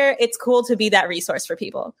procrastinator, it's cool to be that resource for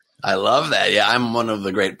people. I love that. Yeah, I'm one of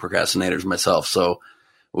the great procrastinators myself. So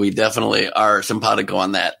we definitely are simpatico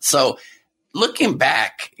on that. So looking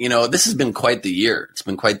back, you know, this has been quite the year. It's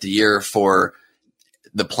been quite the year for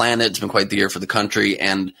the planet. It's been quite the year for the country.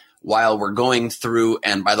 And while we're going through,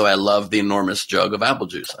 and by the way, I love the enormous jug of apple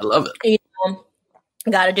juice. I love it. You know,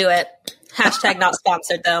 gotta do it. Hashtag not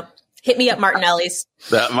sponsored though. Hit me up, Martinelli's.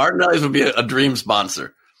 Martinelli's would be a dream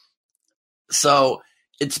sponsor. So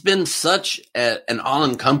it's been such an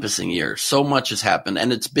all-encompassing year. So much has happened.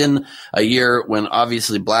 And it's been a year when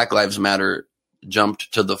obviously Black Lives Matter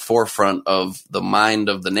jumped to the forefront of the mind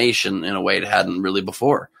of the nation in a way it hadn't really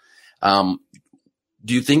before. Do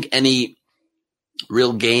you think any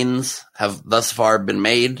real gains have thus far been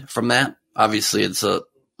made from that? Obviously, it's a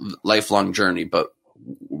lifelong journey, but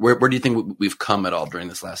where do you think we've come at all during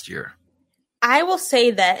this last year? I will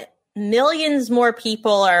say that millions more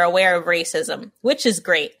people are aware of racism, which is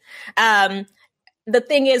great. The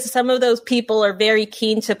thing is, some of those people are very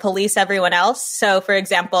keen to police everyone else. So, for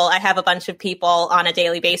example, I have a bunch of people on a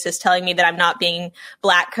daily basis telling me that I'm not being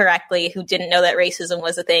Black correctly who didn't know that racism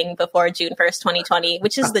was a thing before June 1st, 2020,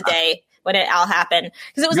 which is the day when it all happened.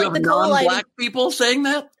 Because it was like the non-Black people saying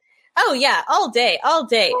that? Oh, yeah, all day.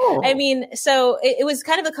 Oh. I mean, so it was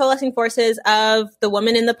kind of the coalescing forces of the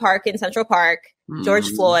woman in the park in Central Park, George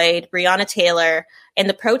Floyd, Breonna Taylor, and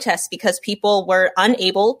the protests because people were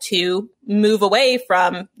unable to move away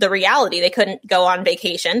from the reality. They couldn't go on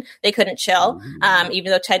vacation. They couldn't chill,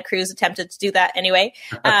 even though Ted Cruz attempted to do that anyway.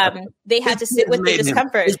 They had to sit with the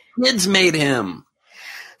discomfort. His kids made him.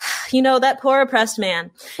 You know, that poor oppressed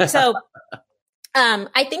man. So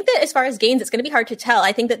I think that as far as gains, it's going to be hard to tell.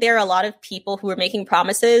 I think that there are a lot of people who were making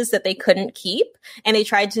promises that they couldn't keep, and they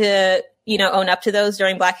tried to, you know, own up to those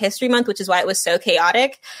during Black History Month, which is why it was so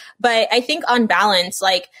chaotic. But I think on balance,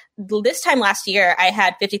 like this time last year, I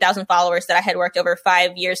had 50,000 followers that I had worked over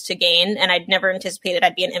 5 years to gain, and I'd never anticipated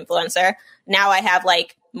I'd be an influencer. Now I have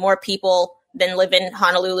like more people than live in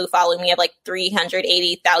Honolulu following me. I have like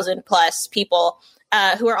 380,000 plus people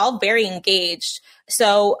who are all very engaged.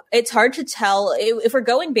 So it's hard to tell if we're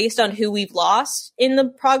going based on who we've lost in the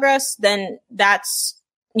progress, then that's,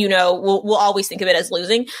 you know, we'll always think of it as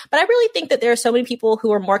losing. But I really think that there are so many people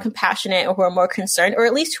who are more compassionate or who are more concerned, or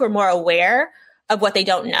at least who are more aware of what they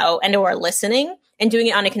don't know and who are listening and doing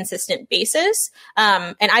it on a consistent basis.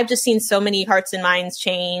 And I've just seen so many hearts and minds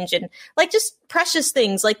change, and like just precious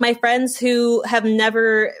things like my friends who have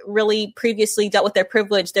never really previously dealt with their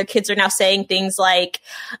privilege. Their kids are now saying things like,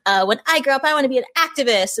 when I grow up, I want to be an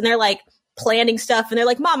activist. And they're like planning stuff. And they're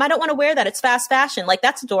like, Mom, I don't want to wear that. It's fast fashion. Like,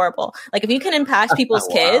 that's adorable. Like if you can impact people's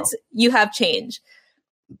kids, you have change.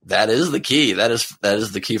 That is the key. That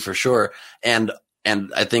is the key for sure. And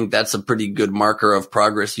And I think that's a pretty good marker of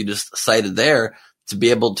progress you just cited there, to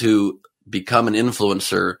be able to become an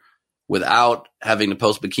influencer without having to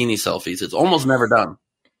post bikini selfies. It's almost never done.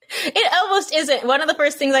 It almost isn't. One of the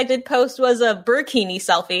first things I did post was a burkini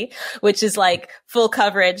selfie, which is like full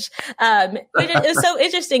coverage. It was so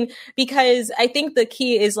interesting because I think the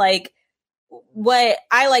key is like, what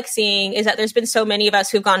I like seeing is that there's been so many of us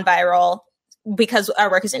who've gone viral because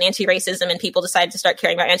our work is in anti-racism and people decided to start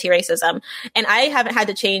caring about anti-racism. And I haven't had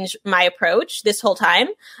to change my approach this whole time.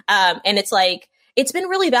 And it's like, it's been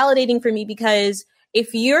really validating for me because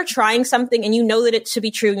if you're trying something and you know that it should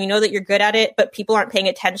be true, and you know that you're good at it, but people aren't paying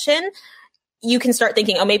attention, you can start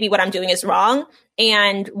thinking, oh, maybe what I'm doing is wrong.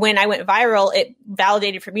 And when I went viral, it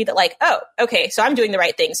validated for me that like, oh, okay, so I'm doing the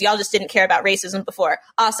right things. Y'all just didn't care about racism before.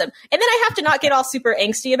 Awesome. And then I have to not get all super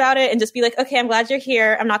angsty about it and just be like, okay, I'm glad you're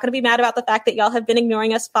here. I'm not going to be mad about the fact that y'all have been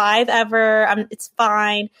ignoring us forever. It's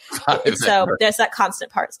fine. So there's that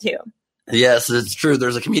constant part too. Yes, it's true.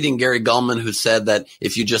 There's a comedian, Gary Gulman, who said that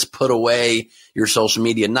if you just put away your social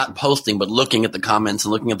media, not posting, but looking at the comments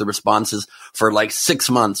and looking at the responses for like 6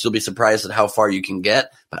 months, you'll be surprised at how far you can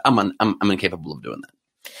get. But I'm incapable of doing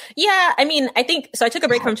that. Yeah, I mean, I think so. I took a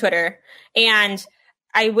break from Twitter and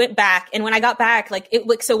I went back, and when I got back,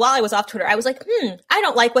 so while I was off Twitter, I was like, I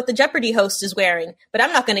don't like what the Jeopardy host is wearing, but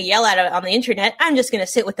I'm not going to yell at it on the internet. I'm just going to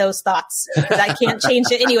sit with those thoughts because I can't change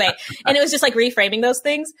it anyway. And it was just like reframing those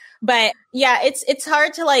things. But yeah, it's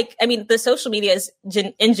hard to like, I mean, the social media is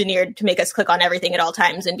engineered to make us click on everything at all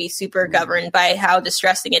times and be super governed by how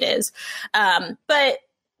distressing it is. But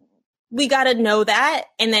we got to know that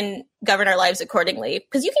and then govern our lives accordingly,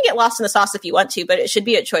 because you can get lost in the sauce if you want to, but it should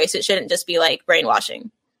be a choice. It shouldn't just be like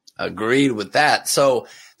brainwashing. Agreed with that. So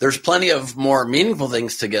there's plenty of more meaningful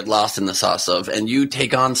things to get lost in the sauce of, and you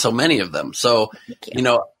take on so many of them. So, you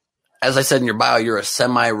know, as I said in your bio, you're a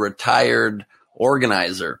semi-retired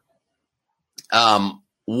organizer.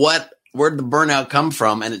 Where'd the burnout come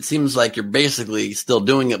from? And it seems like you're basically still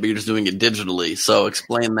doing it, but you're just doing it digitally. So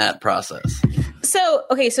explain that process.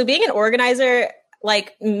 So being an organizer,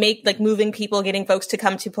 moving people, getting folks to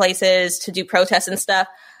come to places to do protests and stuff.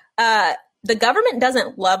 The government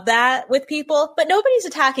doesn't love that with people, but nobody's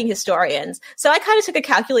attacking historians. So I kind of took a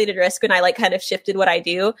calculated risk when I kind of shifted what I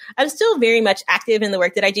do. I'm still very much active in the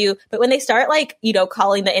work that I do, but when they start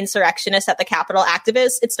calling the insurrectionists at the Capitol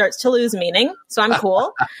activists, it starts to lose meaning. So I'm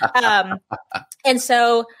cool. And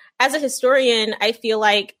so as a historian, I feel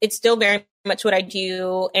like it's still very much what I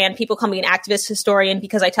do. And people call me an activist historian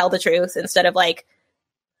because I tell the truth instead of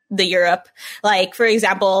the Europe. Like, for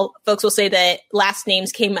example, folks will say that last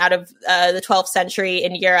names came out of the 12th century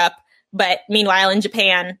in Europe, but meanwhile in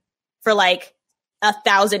Japan for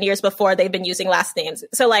 1,000 years before they've been using last names.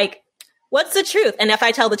 So what's the truth? And if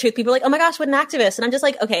I tell the truth, people are like, oh my gosh, what an activist. And I'm just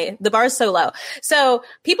like, okay, the bar is so low. So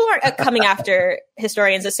people aren't coming after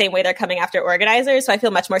historians the same way they're coming after organizers. So I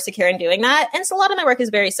feel much more secure in doing that. And so a lot of my work is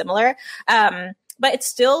very similar. But it's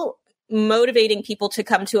still motivating people to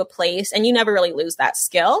come to a place, and you never really lose that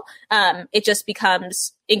skill. It just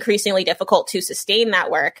becomes increasingly difficult to sustain that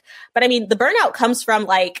work. But I mean, the burnout comes from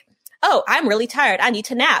oh, I'm really tired. I need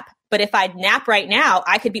to nap. But if I nap right now,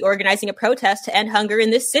 I could be organizing a protest to end hunger in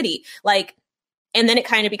this city. And then it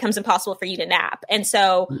kind of becomes impossible for you to nap. And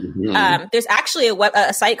so there's actually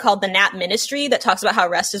a site called the Nap Ministry that talks about how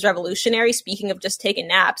rest is revolutionary. Speaking of just taking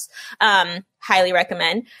naps, highly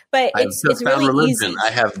recommend. But it's really religion. easy.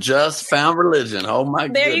 I have just found religion. Oh my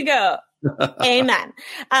God. There you go. Amen.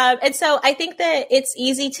 And so I think that it's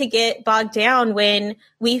easy to get bogged down when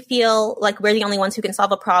we feel like we're the only ones who can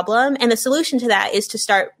solve a problem. And the solution to that is to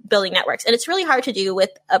start building networks. And it's really hard to do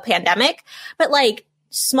with a pandemic, but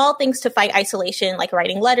small things to fight isolation, like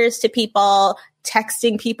writing letters to people,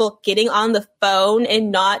 texting people, getting on the phone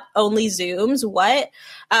and not only Zooms,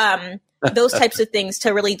 those types of things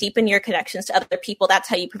to really deepen your connections to other people. That's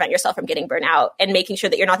how you prevent yourself from getting burnout, and making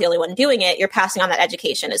sure that you're not the only one doing it. You're passing on that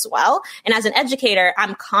education as well. And as an educator,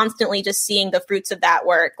 I'm constantly just seeing the fruits of that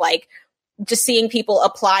work, just seeing people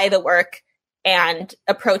apply the work and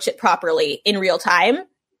approach it properly in real time.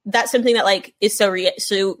 That's something that is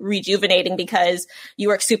so rejuvenating, because you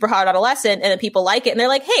work super hard on a lesson and then people like it and they're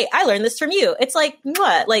like, hey, I learned this from you. It's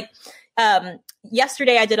what?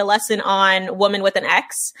 Yesterday I did a lesson on woman with an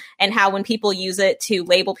X, and how when people use it to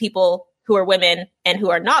label people who are women and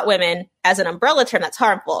who are not women as an umbrella term that's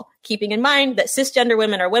harmful, keeping in mind that cisgender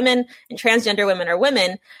women are women and transgender women are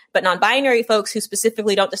women, but non-binary folks who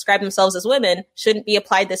specifically don't describe themselves as women shouldn't be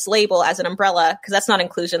applied this label as an umbrella, because that's not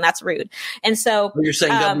inclusion, that's rude. And so you're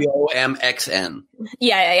saying WOMXN.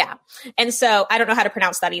 Yeah. And so I don't know how to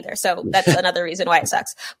pronounce that either. So that's another reason why it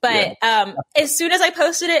sucks. But as soon as I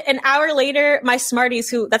posted it, an hour later, my smarties,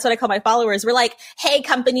 who that's what I call my followers, were like, hey,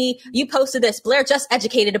 company, you posted this. Blair just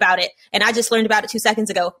educated about it. And I just learned about it 2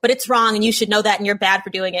 seconds ago, but it's wrong and you should know that and you're bad for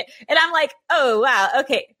doing it. And I'm like, oh, wow.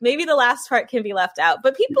 Okay. Maybe the last part can be left out,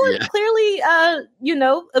 but people are clearly,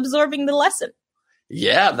 absorbing the lesson.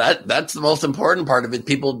 Yeah, that's the most important part of it.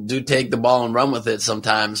 People do take the ball and run with it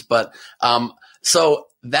sometimes. But so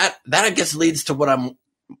that I guess leads to what I'm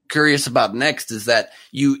curious about next, is that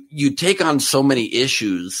you take on so many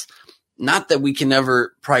issues, not that we can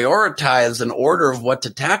ever prioritize an order of what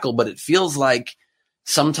to tackle, but it feels like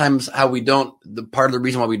sometimes the part of the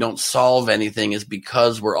reason why we don't solve anything is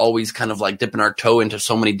because we're always kind of like dipping our toe into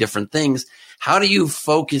so many different things. How do you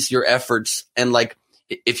focus your efforts? And like,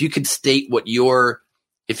 if you could state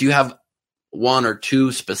if you have one or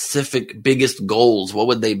two specific biggest goals, what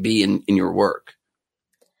would they be in your work?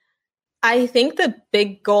 I think the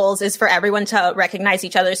big goals is for everyone to recognize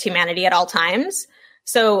each other's humanity at all times.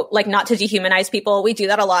 So like, not to dehumanize people. We do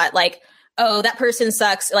that a lot. Like, oh, that person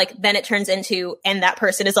sucks. Like, then it turns into, and that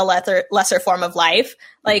person is a lesser form of life.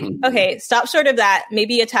 Like, okay, stop short of that.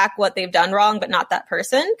 Maybe attack what they've done wrong, but not that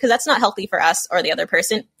person, because that's not healthy for us or the other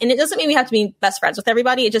person. And it doesn't mean we have to be best friends with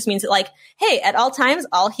everybody. It just means that, like, hey, at all times,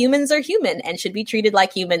 all humans are human and should be treated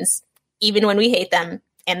like humans, even when we hate them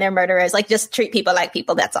and they're murderers. Like, just treat people like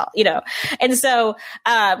people. That's all, And so,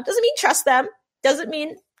 doesn't mean trust them. Doesn't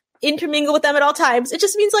mean intermingle with them at all times. It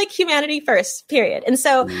just means like humanity first, period. And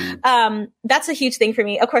so that's a huge thing for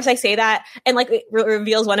me. Of course, I say that, and like it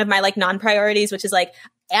reveals one of my like non-priorities, which is like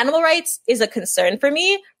animal rights is a concern for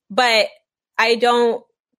me, but I don't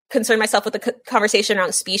concern myself with the conversation around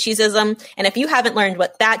speciesism. And if you haven't learned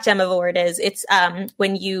what that gem of a word is, it's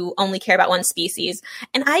when you only care about one species.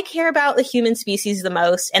 And I care about the human species the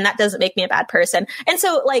most, and that doesn't make me a bad person. And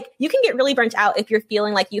so like, you can get really burnt out if you're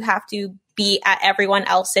feeling like you have to be at everyone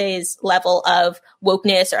else's level of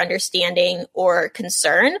wokeness or understanding or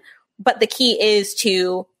concern. But the key is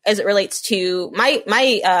to, as it relates to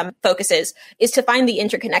my focuses, is to find the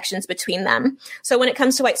interconnections between them. So when it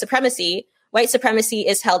comes to white supremacy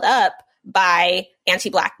is held up by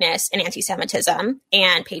anti-Blackness and anti-Semitism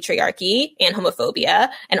and patriarchy and homophobia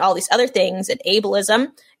and all these other things and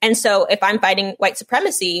ableism. And so if I'm fighting white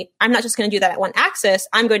supremacy, I'm not just going to do that at one axis.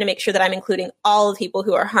 I'm going to make sure that I'm including all the people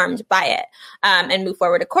who are harmed by it and move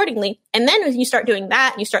forward accordingly. And then when you start doing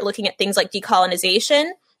that and you start looking at things like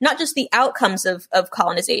decolonization, not just the outcomes of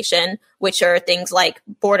colonization, which are things like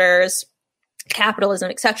borders,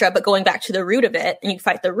 capitalism, etc., but going back to the root of it, and you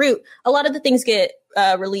fight the root, a lot of the things get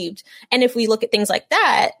relieved. And if we look at things like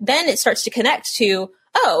that, then it starts to connect to,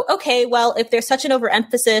 oh, okay, well, if there's such an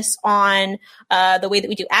overemphasis on the way that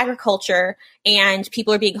we do agriculture and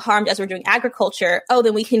people are being harmed as we're doing agriculture, oh,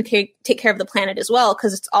 then we can take care of the planet as well,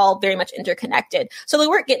 because it's all very much interconnected. So the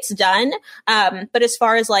work gets done. But as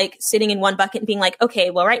far as like sitting in one bucket and being like,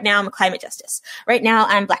 okay, well, right now I'm climate justice. Right now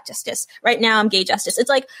I'm Black justice. Right now I'm gay justice. It's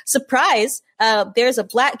like, surprise, there's a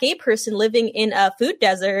Black gay person living in a food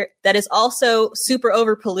desert that is also super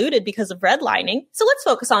over polluted because of redlining. So let's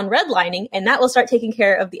focus on redlining, and that will start taking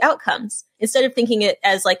care of the outcomes instead of thinking it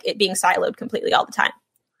as like it being siloed completely all the time.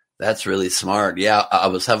 That's really smart. Yeah, I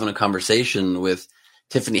was having a conversation with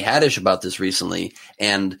Tiffany Haddish about this recently,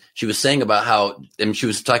 and she was saying about how, and she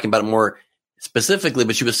was talking about it more specifically,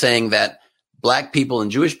 but she was saying that Black people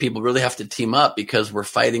and Jewish people really have to team up because we're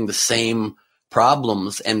fighting the same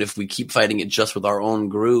problems. And if we keep fighting it just with our own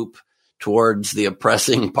group towards the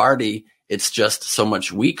oppressing party, it's just so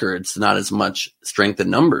much weaker. It's not as much strength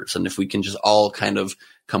in numbers. And if we can just all kind of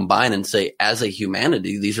combine and say, as a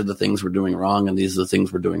humanity, these are the things we're doing wrong and these are the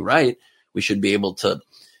things we're doing right, we should be able to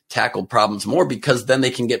tackle problems more, because then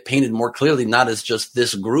they can get painted more clearly, not as just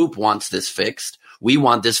this group wants this fixed, we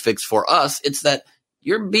want this fixed for us. It's that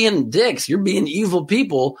you're being dicks, you're being evil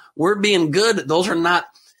people, we're being good. Those are not,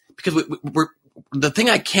 because we're the thing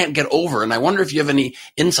I can't get over, and I wonder if you have any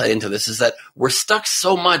insight into this, is that we're stuck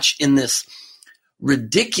so much in this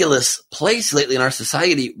ridiculous place lately in our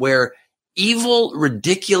society where evil,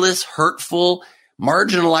 ridiculous, hurtful,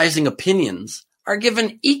 marginalizing opinions are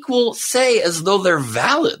given equal say as though they're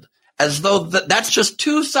valid, as though that's just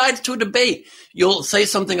two sides to a debate. You'll say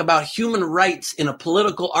something about human rights in a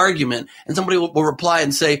political argument, and somebody will reply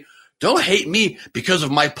and say, don't hate me because of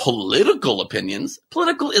my political opinions.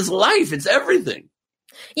 Political is life. It's everything.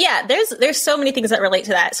 Yeah, there's so many things that relate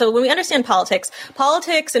to that. So when we understand politics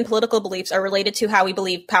and political beliefs are related to how we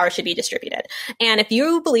believe power should be distributed. And if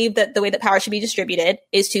you believe that the way that power should be distributed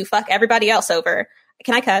is to fuck everybody else over,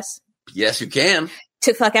 can I cuss? Yes, you can.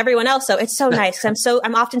 To fuck everyone else. So it's so nice.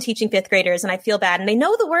 I'm often teaching 5th graders and I feel bad and they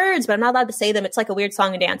know the words, but I'm not allowed to say them. It's like a weird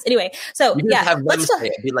song and dance. Anyway, so you yeah, have them say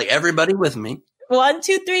it. Be like, everybody with me. 1,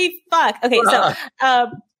 2, 3, fuck. Okay.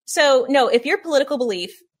 So no, if your political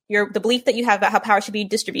belief, the belief that you have about how power should be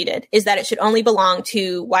distributed is that it should only belong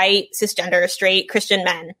to white, cisgender, straight, Christian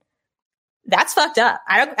men, that's fucked up.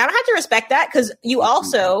 I don't have to respect that because you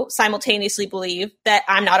also simultaneously believe that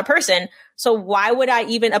I'm not a person. So why would I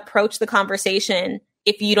even approach the conversation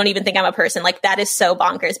if you don't even think I'm a person? Like, that is so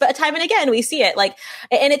bonkers. But time and again, we see it. Like,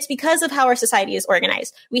 and it's because of how our society is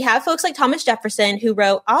organized. We have folks like Thomas Jefferson who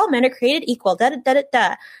wrote, all men are created equal,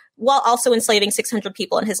 while also enslaving 600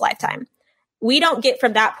 people in his lifetime. We don't get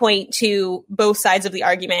from that point to both sides of the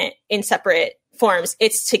argument in separate forms.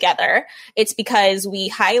 It's together. It's because we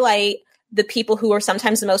highlight the people who are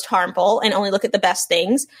sometimes the most harmful and only look at the best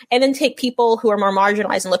things, and then take people who are more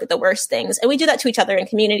marginalized and look at the worst things. And we do that to each other in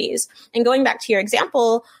communities. And going back to your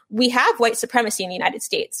example, we have white supremacy in the United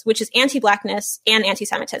States, which is anti-Blackness and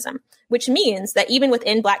anti-Semitism, which means that even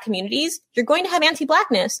within Black communities, you're going to have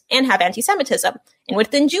anti-Blackness and have anti-Semitism. And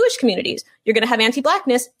within Jewish communities, you're going to have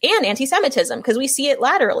anti-Blackness and anti-Semitism, because we see it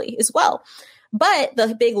laterally as well. But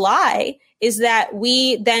the big lie is that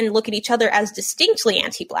we then look at each other as distinctly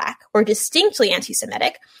anti-Black or distinctly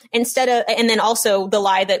anti-Semitic instead of, and then also the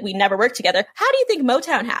lie that we never worked together. How do you think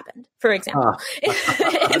Motown happened, for example?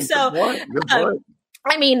 And so, Good point.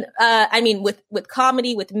 I mean, with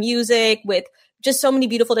comedy, with music, with just so many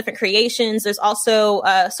beautiful different creations. There's also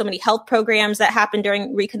so many health programs that happened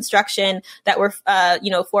during Reconstruction that were,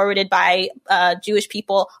 forwarded by Jewish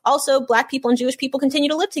people. Also, Black people and Jewish people continue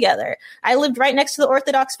to live together. I lived right next to the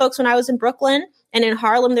Orthodox folks when I was in Brooklyn. And in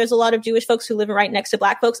Harlem, there's a lot of Jewish folks who live right next to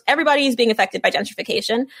Black folks. Everybody is being affected by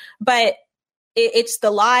gentrification. But it's the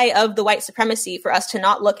lie of the white supremacy for us to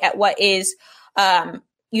not look at what is,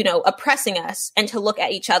 oppressing us and to look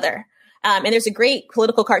at each other. And there's a great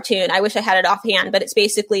political cartoon. I wish I had it offhand, but it's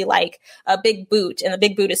basically like a big boot, and the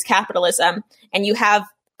big boot is capitalism. And you have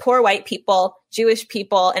poor white people, Jewish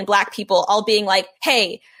people, and Black people all being like,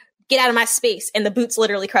 hey, get out of my space. And the boot's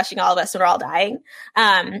literally crushing all of us and we're all dying.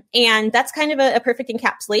 And that's kind of a perfect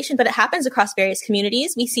encapsulation, but it happens across various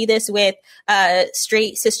communities. We see this with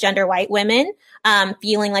straight cisgender white women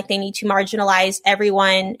feeling like they need to marginalize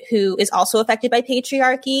everyone who is also affected by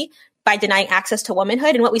patriarchy by denying access to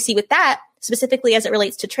womanhood. And what we see with that, specifically as it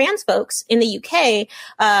relates to trans folks in the UK,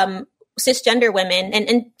 cisgender women,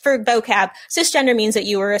 and for vocab, cisgender means that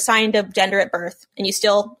you were assigned a gender at birth and you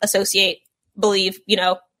still believe,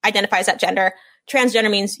 identify as that gender. Transgender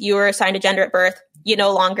means you were assigned a gender at birth. You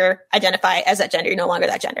no longer identify as that gender. You're no longer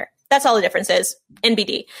that gender. That's all the difference is.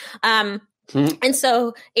 NBD. And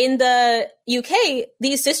so in the UK,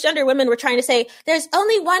 these cisgender women were trying to say, there's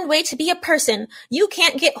only one way to be a person. You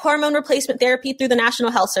can't get hormone replacement therapy through the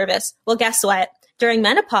National Health Service. Well, guess what? During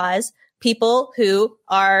menopause, people who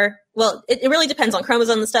are, it really depends on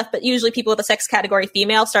chromosomes and stuff, but usually people with a sex category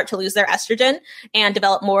female start to lose their estrogen and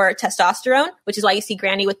develop more testosterone, which is why you see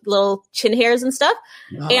granny with little chin hairs and stuff.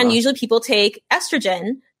 And usually people take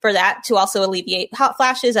estrogen for that to also alleviate hot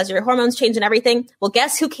flashes as your hormones change and everything. Well,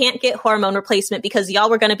 guess who can't get hormone replacement because y'all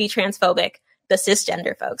were going to be transphobic? The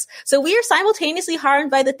cisgender folks. So we are simultaneously harmed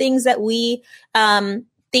by the things that we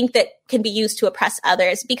think that can be used to oppress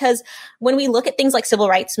others. Because when we look at things like civil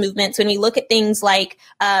rights movements, when we look at things like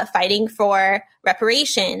fighting for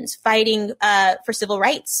reparations, fighting for civil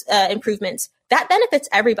rights improvements, that benefits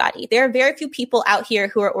everybody. There are very few people out here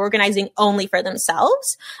who are organizing only for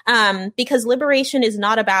themselves, because liberation is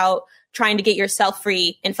not about trying to get yourself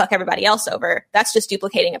free and fuck everybody else over. That's just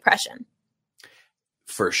duplicating oppression.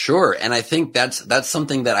 For sure. And I think that's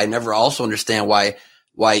something that I never also understand why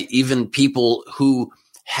even people who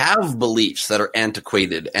have beliefs that are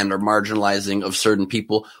antiquated and are marginalizing of certain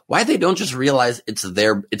people, why they don't just realize it's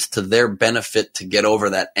to their benefit to get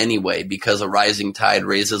over that anyway, because a rising tide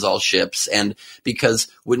raises all ships. And because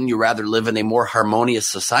wouldn't you rather live in a more harmonious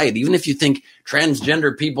society? Even if you think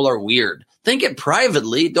transgender people are weird, think it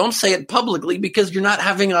privately. Don't say it publicly, because you're not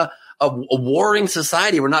having a warring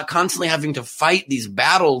society. We're not constantly having to fight these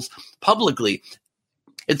battles publicly.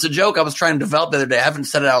 It's a joke I was trying to develop the other day. I haven't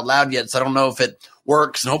said it out loud yet, so I don't know if it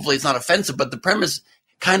works, and hopefully it's not offensive. But the premise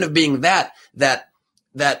kind of being that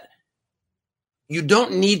you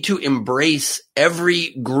don't need to embrace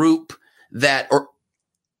every group or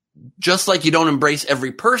just like you don't embrace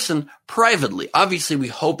every person privately. Obviously, we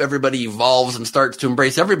hope everybody evolves and starts to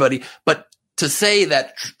embrace everybody, but to say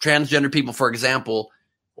that transgender people, for example,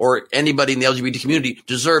 or anybody in the LGBT community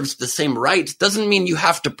deserves the same rights doesn't mean you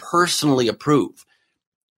have to personally approve.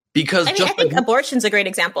 Because I think abortion's a great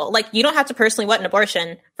example. Like, you don't have to personally want an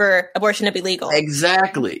abortion for abortion to be legal.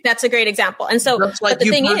 Exactly. That's a great example. And so, just like but the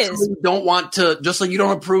thing is, don't want to, just like you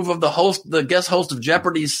don't approve of the guest host of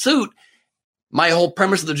Jeopardy's suit. My whole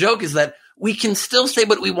premise of the joke is that we can still say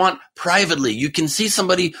what we want privately. You can see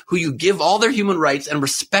somebody who you give all their human rights and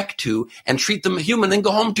respect to and treat them human, then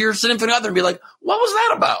go home to your significant other and be like, what was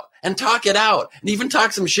that about? And talk it out. And even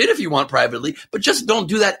talk some shit if you want privately, but just don't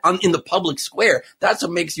do that in the public square. That's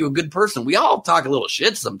what makes you a good person. We all talk a little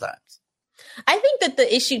shit sometimes. I think that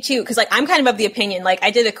the issue too, because like I'm kind of the opinion, like I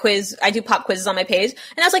did a quiz, I do pop quizzes on my page,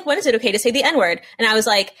 and I was like, when is it okay to say the N-word? And I was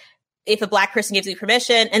like, if a black person gives you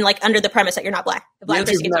permission, and like under the premise that you're not black, the black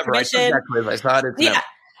person gives you permission. I thought it's never.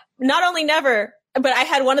 Not only never, but I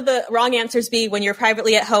had one of the wrong answers be when you're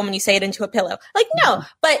privately at home and you say it into a pillow. Like, no,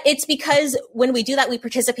 but it's because when we do that, we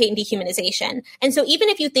participate in dehumanization. And so even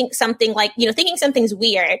if you think something like, thinking something's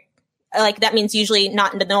weird, like that means usually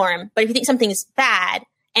not in the norm. But if you think something's bad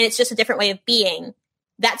and it's just a different way of being,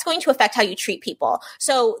 that's going to affect how you treat people.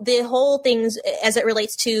 So the whole things as it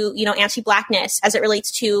relates to, anti-blackness, as it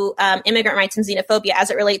relates to immigrant rights and xenophobia,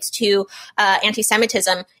 as it relates to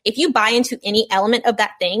anti-Semitism, if you buy into any element of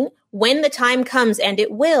that thing, when the time comes, and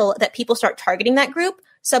it will, that people start targeting that group,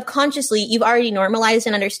 subconsciously, you've already normalized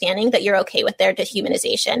an understanding that you're okay with their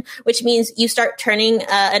dehumanization, which means you start turning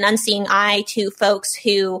an unseeing eye to folks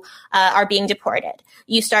who are being deported.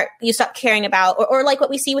 You stop caring about, or like what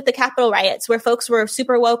we see with the Capitol riots, where folks were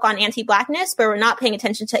super woke on anti-blackness, but we're not paying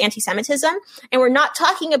attention to anti-Semitism. And we're not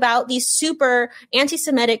talking about these super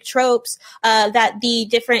anti-Semitic tropes that the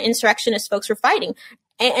different insurrectionist folks were fighting.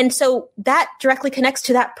 And so that directly connects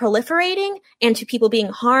to that proliferating and to people being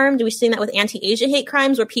harmed. We're seeing that with anti-Asian hate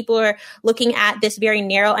crimes, where people are looking at this very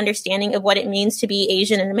narrow understanding of what it means to be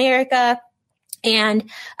Asian in America. And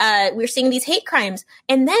we're seeing these hate crimes.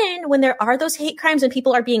 And then when there are those hate crimes and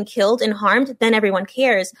people are being killed and harmed, then everyone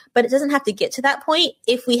cares. But it doesn't have to get to that point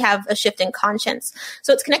if we have a shift in conscience.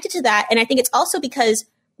 So it's connected to that. And I think it's also because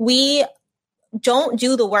we don't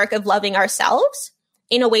do the work of loving ourselves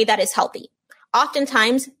in a way that is healthy.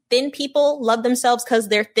 Oftentimes, thin people love themselves because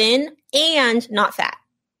they're thin and not fat.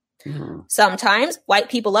 Mm-hmm. Sometimes white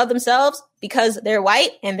people love themselves because they're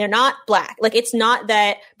white and they're not black. Like, it's not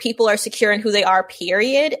that people are secure in who they are,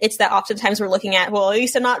 period. It's that oftentimes we're looking at, well, at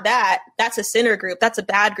least I'm not that. That's a sinner group. That's a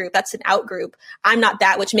bad group. That's an out group. I'm not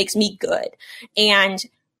that, which makes me good. And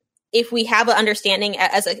if we have an understanding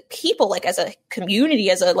as a people, like as a community,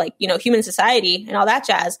 as a human society and all that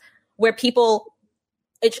jazz, where people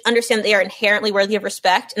understand they are inherently worthy of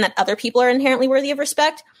respect and that other people are inherently worthy of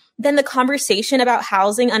respect, then the conversation about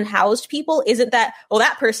housing unhoused people isn't that, well,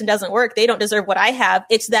 that person doesn't work, they don't deserve what I have.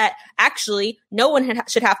 It's that actually no one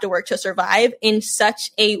should have to work to survive in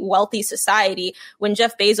such a wealthy society when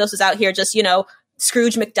Jeff Bezos is out here just,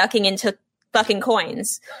 Scrooge McDucking into fucking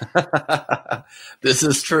coins. This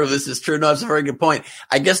is true. No, that's a very good point.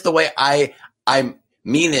 I guess the way I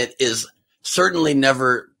mean it is certainly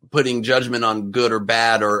never putting judgment on good or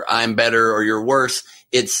bad, or I'm better or you're worse.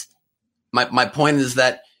 It's my point is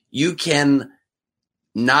that you can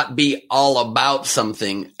not be all about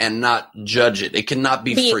something and not judge it. It cannot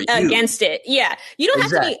be for you. Against it. Yeah. You don't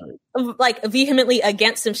have to be vehemently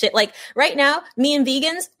against some shit. Like right now, me and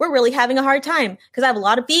vegans, we're really having a hard time because I have a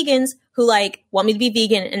lot of vegans who want me to be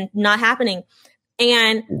vegan and not happening.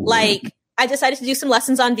 And I decided to do some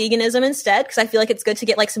lessons on veganism instead because I feel like it's good to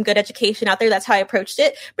get some good education out there. That's how I approached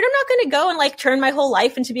it. But I'm not going to go and turn my whole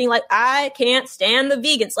life into being I can't stand the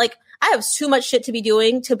vegans. I have too much shit to be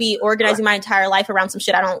doing to be organizing my entire life around some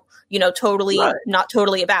shit I don't, not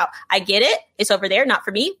totally about. I get it. It's over there. Not for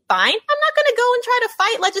me. Fine. I'm not going to go and try to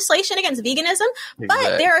fight legislation against veganism. Exactly.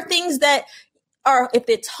 But there are things that are, if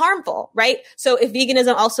it's harmful, right? So if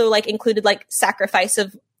veganism also included sacrifice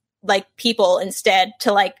of people instead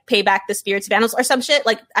to pay back the spirits of animals or some shit,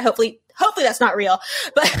 hopefully that's not real,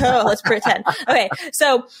 but let's pretend. Okay.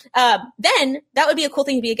 So, then that would be a cool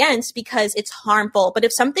thing to be against because it's harmful. But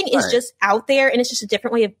if something is just out there and it's just a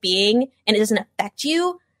different way of being and it doesn't affect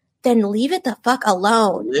you, then leave it the fuck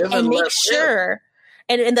alone and make sure.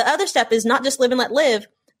 And the other step is not just live and let live,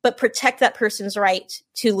 but protect that person's right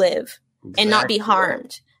to live and not be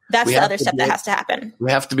harmed. That's the other step that has to happen.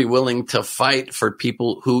 We have to be willing to fight for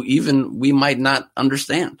people who even we might not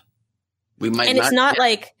understand. It's not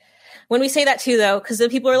when we say that too, though, because the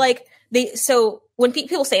people are so when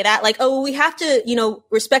people say that, we have to,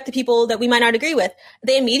 respect the people that we might not agree with,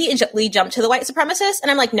 they immediately jump to the white supremacists.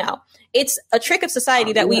 And I'm no, it's a trick of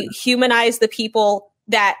society that we humanize the people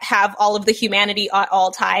that have all of the humanity at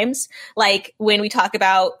all times. Like when we talk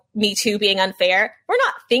about Me Too being unfair, we're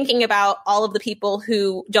not thinking about all of the people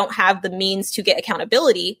who don't have the means to get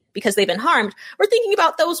accountability because they've been harmed. We're thinking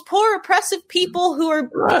about those poor oppressive people who are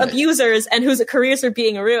abusers and whose careers are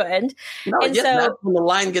being ruined. No, and so that's when the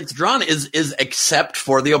line gets drawn is except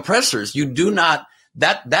for the oppressors. You do not.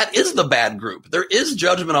 That is the bad group. There is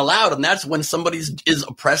judgment allowed, and that's when somebody is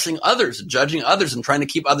oppressing others, judging others, and trying to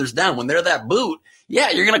keep others down. When they're that boot,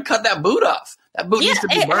 you're going to cut that boot off. That boot needs to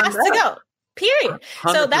be burned. It has to go. Period.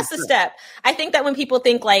 100%. So that's the step. I think that when people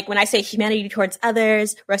think like when I say humanity towards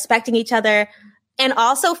others, respecting each other, and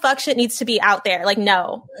also fuck shit needs to be out there. Like,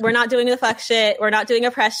 no, we're not doing the fuck shit. We're not doing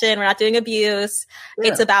oppression. We're not doing abuse.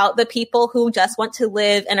 Yeah. It's about the people who just want to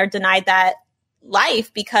live and are denied that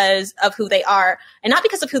life because of who they are, and not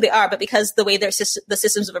because of who they are, but because the way the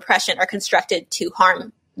systems of oppression are constructed to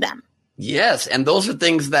harm them. Yes, and those are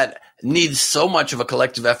things that need so much of a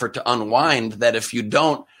collective effort to unwind that if you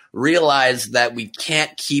don't realize that we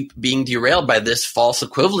can't keep being derailed by this false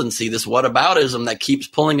equivalency, this whataboutism that keeps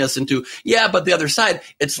pulling us into, but the other side.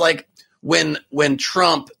 It's like when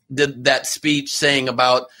Trump did that speech saying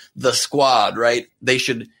about the squad, right? They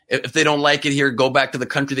should, if they don't like it here, go back to the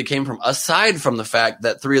country they came from, aside from the fact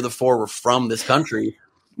that 3 of the 4 were from this country,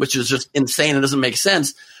 which is just insane. It doesn't make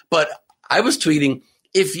sense. But I was tweeting,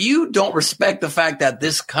 if you don't respect the fact that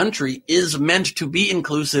this country is meant to be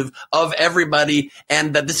inclusive of everybody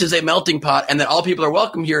and that this is a melting pot and that all people are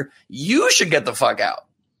welcome here, you should get the fuck out.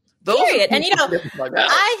 Period. And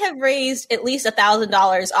I have raised at least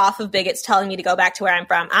 $1,000 off of bigots telling me to go back to where I'm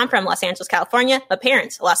from. I'm from Los Angeles, California. My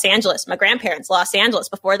parents, Los Angeles. My grandparents, Los Angeles.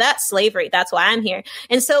 Before that, slavery. That's why I'm here.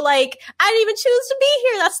 And so like, I didn't even choose to be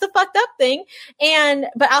here. That's the fucked up thing.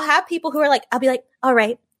 But I'll have people who are like, I'll be like, all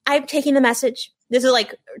right, I'm taking the message. This is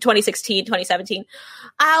like 2016, 2017.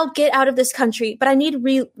 I'll get out of this country, but I need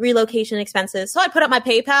relocation expenses. So I put up my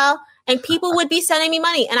PayPal and people would be sending me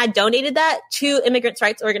money. And I donated that to immigrants'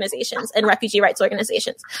 rights organizations and refugee rights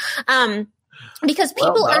organizations. Because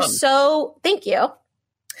people are so, thank you.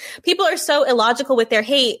 People are so illogical with their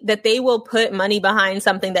hate that they will put money behind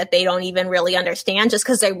something that they don't even really understand just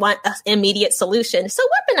because they want an immediate solution. So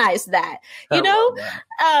weaponize that, you know?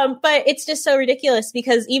 But it's just so ridiculous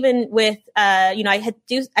because even with, I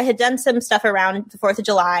had done some stuff around the 4th of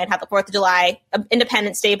July and have the 4th of July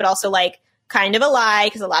Independence Day, but also like kind of a lie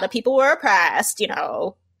because a lot of people were oppressed,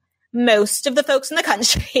 most of the folks in the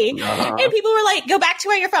country. And people were like, go back to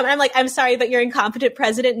where you're from. And I'm like, I'm sorry, but your incompetent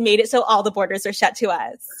president made it so all the borders are shut to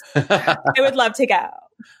us. I would love to go,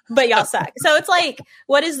 but y'all suck. So it's like,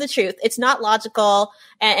 what is the truth? It's not logical.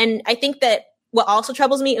 And I think that what also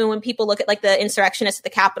troubles me, and when people look at like the insurrectionists at the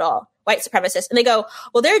Capitol, white supremacists, and they go,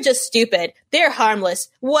 well, they're just stupid. They're harmless.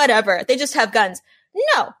 Whatever. They just have guns.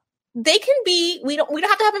 No. They can be, we don't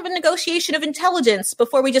have to have a negotiation of intelligence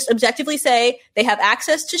before we just objectively say they have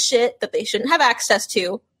access to shit that they shouldn't have access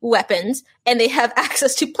to, weapons, and they have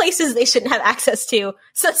access to places they shouldn't have access to,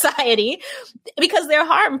 society, because they're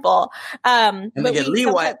harmful. And they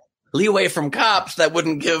get leeway from cops that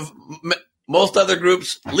wouldn't give most other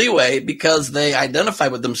groups leeway because they identify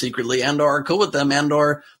with them secretly and or are cool with them and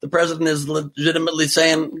or the president is legitimately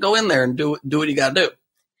saying, go in there and do what you gotta do.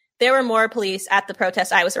 There were more police at the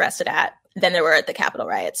protest I was arrested at than there were at the Capitol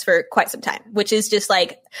riots for quite some time, which is just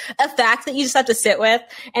like a fact that you just have to sit with.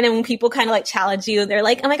 And then when people kind of like challenge you, they're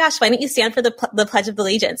like, oh my gosh, why don't you stand for the Pledge of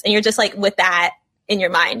Allegiance? And you're just like with that in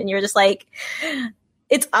your mind. And you're just like,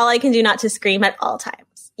 it's all I can do not to scream at all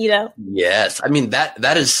times, Yes. I mean,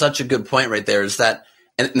 that is such a good point right there is that,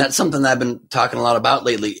 and that's something that I've been talking a lot about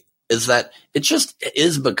lately, is that it just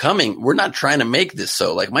is becoming, we're not trying to make this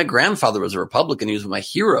so. Like my grandfather was a Republican. He was my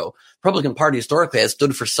hero. Republican Party historically has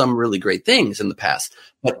stood for some really great things in the past,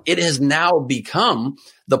 but it has now become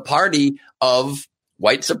the party of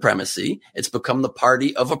white supremacy. It's become the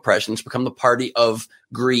party of oppression. It's become the party of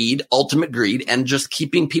greed, ultimate greed, and just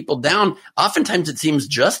keeping people down. Oftentimes it seems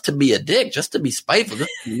just to be a dick, just to be spiteful, just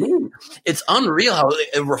to be mean. It's unreal how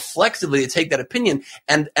reflexively they take that opinion.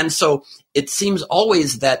 And so it seems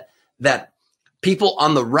always that people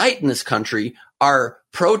on the right in this country are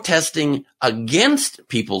protesting against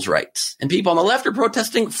people's rights and people on the left are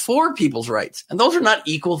protesting for people's rights. And those are not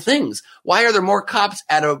equal things. Why are there more cops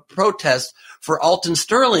at a protest for Alton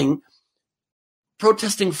Sterling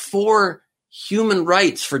protesting for human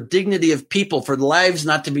rights, for dignity of people, for lives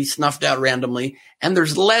not to be snuffed out randomly? And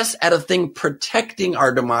there's less at a thing protecting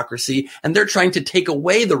our democracy. And they're trying to take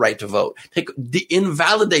away the right to vote,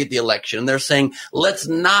 invalidate the election. And they're saying, let's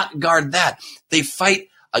not guard that. They fight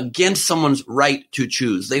against someone's right to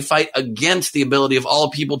choose. They fight against the ability of all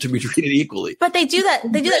people to be treated equally. But they do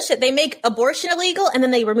that. They do that shit. They make abortion illegal, and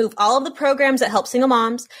then they remove all of the programs that help single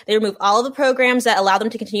moms. They remove all of the programs that allow them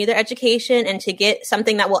to continue their education and to get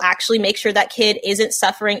something that will actually make sure that kid isn't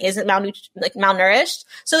suffering, isn't malnourished.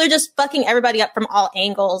 So they're just fucking everybody up from all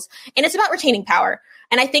angles. And it's about retaining power.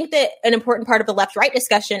 And I think that an important part of the left-right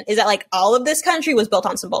discussion is that, like, all of this country was built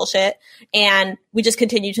on some bullshit, and we just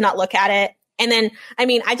continue to not look at it. And then, I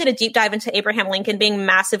mean, I did a deep dive into Abraham Lincoln being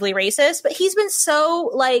massively racist, but he's been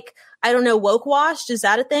so, like, I don't know, woke washed. Is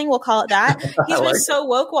that a thing? We'll call it that. He's been so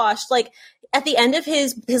woke washed. Like, at the end of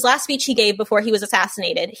his last speech he gave before he was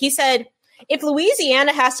assassinated, he said, if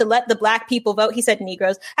Louisiana has to let the black people vote, he said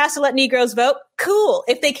Negroes, has to let Negroes vote, cool.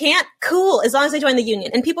 If they can't, cool, as long as they join the union.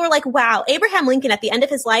 And people were like, wow, Abraham Lincoln at the end of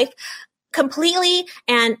his life completely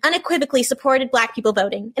and unequivocally supported black people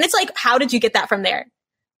voting. And it's like, how did you get that from there?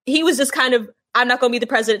 He was just kind of, I'm not going to be the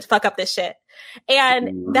president to fuck up this shit.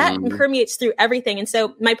 And that permeates through everything. And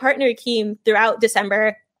so my partner, Akeem, throughout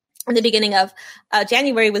December and the beginning of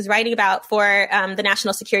January was writing about for the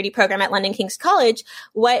National Security Program at London King's College,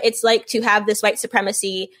 what it's like to have this white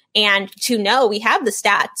supremacy and to know we have the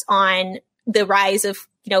stats on the rise of,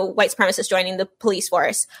 white supremacists joining the police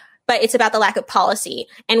force. But it's about the lack of policy.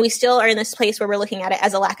 And we still are in this place where we're looking at it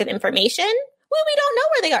as a lack of information. Well, we don't know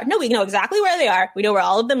where they are. No, we know exactly where they are. We know where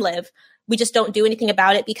all of them live. We just don't do anything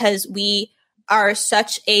about it because we are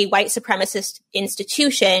such a white supremacist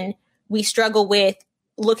institution. We struggle with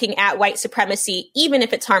looking at white supremacy, even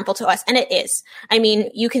if it's harmful to us. And it is. I mean,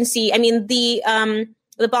 you can see,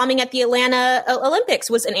 the bombing at the Atlanta Olympics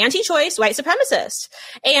was an anti-choice white supremacist.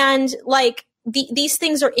 And like these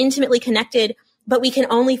things are intimately connected, but we can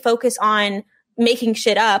only focus on making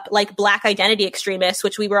shit up like black identity extremists,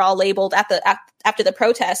 which we were all labeled after the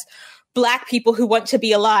protest. Black people who want to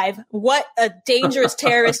be alive. What a dangerous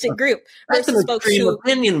terroristic group. That's an extreme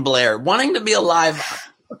opinion, Blair. Wanting to be alive.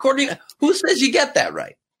 Who says you get that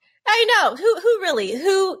right? I know. Who really?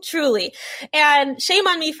 Who truly? And shame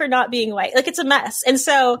on me for not being white. Like, it's a mess. And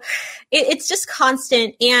so it's just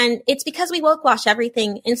constant. And it's because we woke wash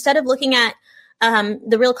everything instead of looking at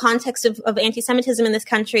the real context of anti-Semitism in this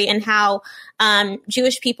country and how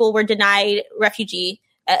Jewish people were denied refugee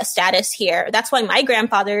status here. That's why my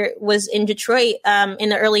grandfather was in Detroit in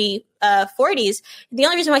the early 40s. The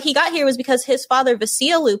only reason why he got here was because his father,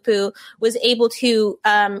 Vasil Lupu, was able to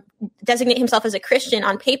designate himself as a Christian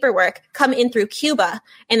on paperwork, come in through Cuba,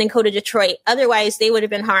 and then go to Detroit. Otherwise, they would have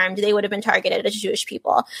been harmed. They would have been targeted as Jewish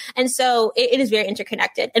people. And so it is very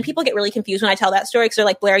interconnected. And people get really confused when I tell that story because they're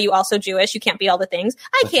like, Blair, are you also Jewish? You can't be all the things.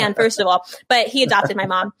 I can, first of all. But he adopted my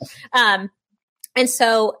mom. And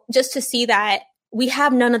so just to see that, we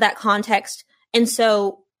have none of that context. And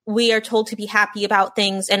so we are told to be happy about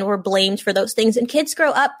things and we're blamed for those things. And kids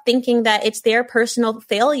grow up thinking that it's their personal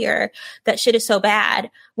failure that shit is so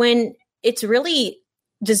bad when it's really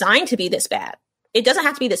designed to be this bad. It doesn't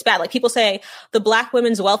have to be this bad. Like people say the black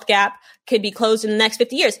women's wealth gap could be closed in the next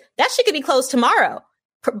 50 years. That shit could be closed tomorrow.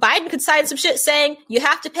 Biden could sign some shit saying you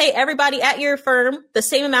have to pay everybody at your firm the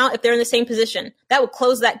same amount if they're in the same position. That would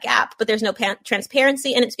close that gap, but there's no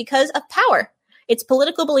transparency, and it's because of power. It's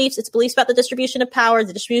political beliefs. It's beliefs about the distribution of power,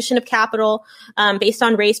 the distribution of capital, based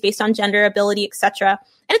on race, based on gender, ability, etc.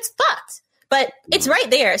 And it's fucked, but it's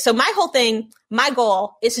right there. So my whole thing, my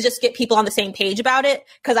goal is to just get people on the same page about it.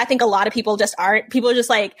 Cause I think a lot of people just aren't. People are just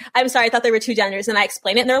like, I'm sorry, I thought there were two genders. And I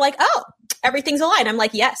explain it and they're like, oh, everything's aligned. I'm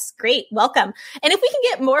like, yes, great. Welcome. And if we can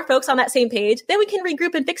get more folks on that same page, then we can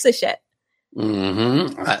regroup and fix this shit.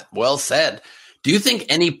 Well said. Do you think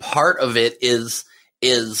any part of it is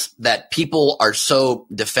that people are so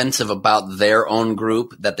defensive about their own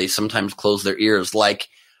group that they sometimes close their ears? Like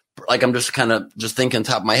I'm just kind of just thinking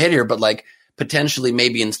top of my head here, but like potentially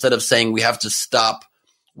maybe instead of saying we have to stop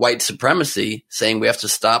white supremacy, saying we have to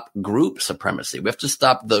stop group supremacy. We have to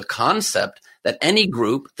stop the concept that any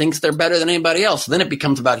group thinks they're better than anybody else. Then it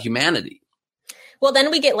becomes about humanity. Well,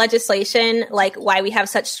 then we get legislation like why we have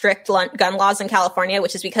such strict gun laws in California,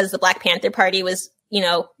 which is because the Black Panther Party was,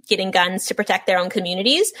 getting guns to protect their own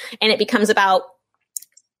communities. And it becomes about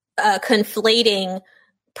conflating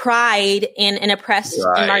pride in an oppressed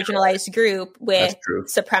and marginalized group with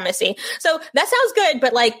supremacy. So that sounds good,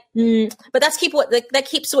 but but that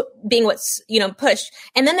keeps being what's, pushed.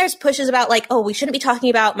 And then there's pushes about like, oh, we shouldn't be talking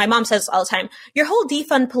about, my mom says all the time, your whole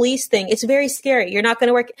defund police thing, it's very scary. You're not going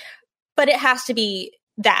to work, but it has to be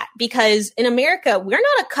that because in America, we're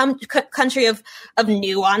not a country of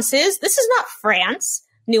nuances. This is not France.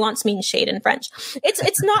 Nuance means shade in French.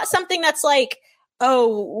 It's not something that's like,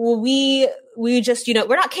 oh, we just,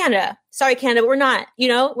 we're not Canada. Sorry, Canada, but we're not,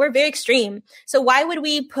 we're very extreme. So why would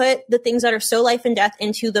we put the things that are so life and death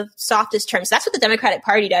into the softest terms? That's what the Democratic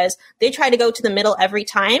Party does. They try to go to the middle every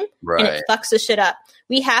time, and it fucks the shit up.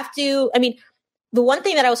 We have to, the one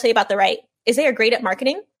thing that I will say about the right is they are great at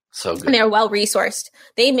marketing. So good. And they're well resourced.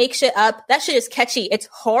 They make shit up. That shit is catchy. It's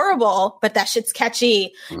horrible, but that shit's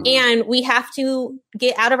catchy. And we have to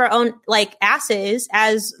get out of our own asses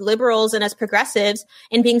as liberals and as progressives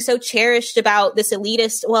and being so cherished about this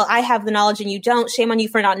elitist, well, I have the knowledge and you don't. Shame on you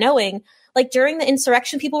for not knowing. During the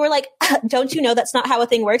insurrection, people were like, don't you know that's not how a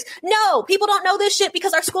thing works? No, people don't know this shit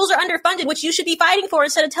because our schools are underfunded, which you should be fighting for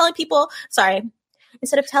instead of telling people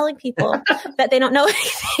that they don't know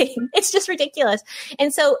anything. It's just ridiculous.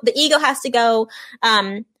 And so the ego has to go.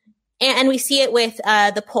 And we see it with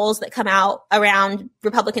the polls that come out around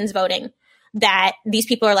Republicans voting, that these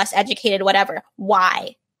people are less educated, whatever.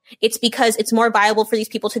 Why? It's because it's more viable for these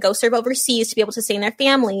people to go serve overseas to be able to stay in their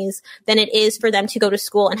families than it is for them to go to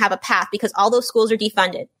school and have a path, because all those schools are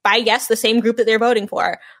defunded by, yes, the same group that they're voting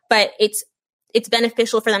for, but it's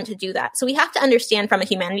beneficial for them to do that. So we have to understand from a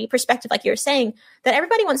humanity perspective, like you were saying, that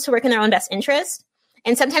everybody wants to work in their own best interest.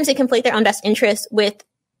 And sometimes they conflate their own best interest with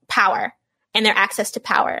power and their access to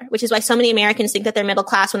power, which is why so many Americans think that they're middle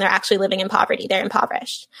class when they're actually living in poverty. They're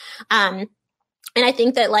impoverished. And I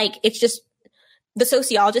think that it's just the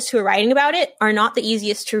sociologists who are writing about it are not the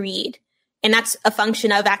easiest to read. And that's a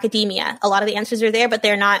function of academia. A lot of the answers are there, but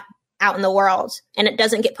they're not out in the world, and it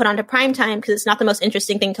doesn't get put onto prime time because it's not the most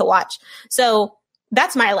interesting thing to watch. So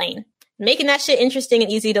that's my lane, making that shit interesting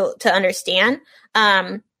and easy to understand.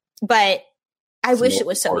 But I wish it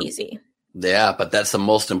was so easy. Yeah, but that's the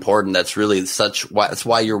most important. That's really that's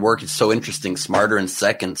why your work is so interesting. Smarter in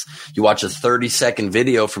Seconds. You watch a 30-second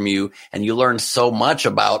video from you and you learn so much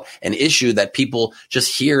about an issue that people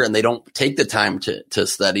just hear and they don't take the time to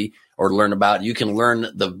study or learn about. You can learn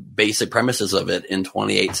the basic premises of it in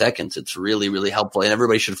 28 seconds. It's really, really helpful. And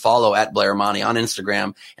everybody should follow @Blair Imani on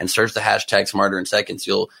Instagram and search the hashtag Smarter in Seconds.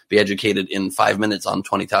 You'll be educated in 5 minutes on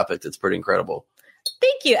 20 topics. It's pretty incredible.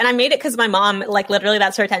 Thank you. And I made it because my mom, literally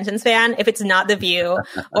that's her attention span. If it's not The View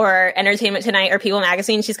or Entertainment Tonight or People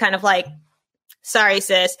Magazine, she's kind of like, sorry,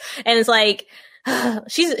 sis. And it's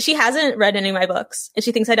she hasn't read any of my books and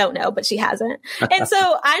she thinks I don't know, but she hasn't. And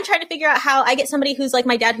so I'm trying to figure out how I get somebody who's like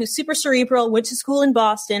my dad, who's super cerebral, went to school in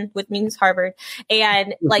Boston, with me, Harvard,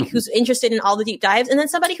 and who's interested in all the deep dives. And then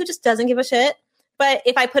somebody who just doesn't give a shit. But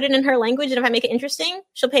if I put it in her language and if I make it interesting,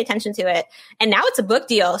 she'll pay attention to it. And now it's a book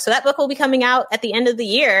deal. So that book will be coming out at the end of the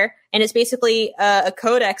year. And it's basically a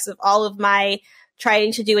codex of all of my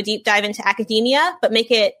trying to do a deep dive into academia, but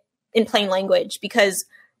make it in plain language, because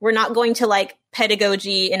we're not going to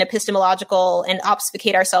pedagogy and epistemological and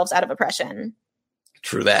obfuscate ourselves out of oppression.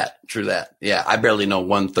 True that. Yeah. I barely know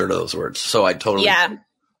 1/3 of those words. So I totally. Yeah.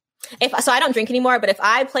 So I don't drink anymore, but if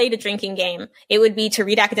I played a drinking game, it would be to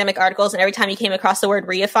read academic articles. And every time you came across the word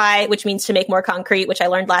reify, which means to make more concrete, which I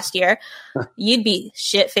learned last year, you'd be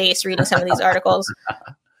shit-faced reading some of these articles.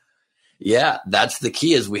 Yeah, that's the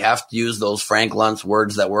key, is we have to use those Frank Luntz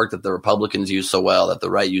words that work, that the Republicans use so well, that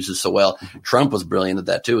the right uses so well. Trump was brilliant at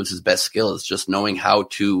that too. It's his best skill. It's just knowing how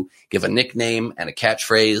to give a nickname and a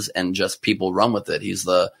catchphrase and just people run with it.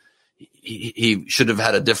 He should have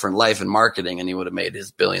had a different life in marketing and he would have made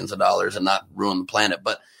his billions of dollars and not ruined the planet.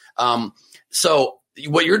 But so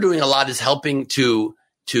what you're doing a lot is helping to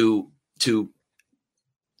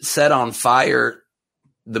set on fire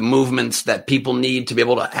the movements that people need to be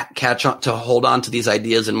able to catch on, to hold on to these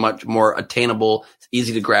ideas in much more attainable,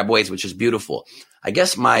 easy to grab ways, which is beautiful. I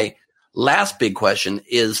guess my last big question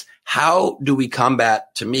is, how do we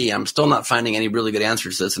combat, to me, I'm still not finding any really good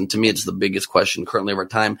answers to this. And to me, it's the biggest question currently of our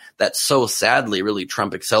time that so sadly, really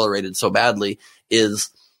Trump accelerated so badly,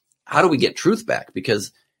 is how do we get truth back?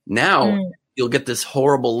 Because now you'll get this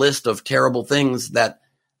horrible list of terrible things that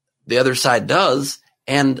the other side does,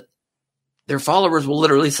 and their followers will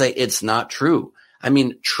literally say it's not true. I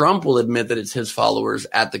mean, Trump will admit that it's his followers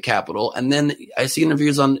at the Capitol. And then I see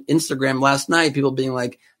interviews on Instagram last night, people being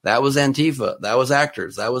like, that was Antifa, that was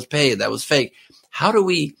actors, that was paid, that was fake. How do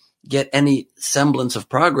we get any semblance of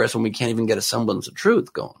progress when we can't even get a semblance of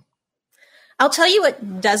truth going? I'll tell you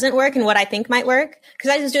what doesn't work and what I think might work, because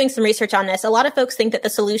I was doing some research on this. A lot of folks think that the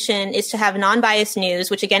solution is to have non-biased news,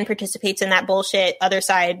 which again participates in that bullshit other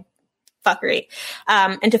side fuckery,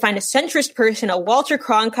 and to find a centrist person, a Walter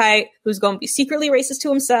Cronkite, who's going to be secretly racist to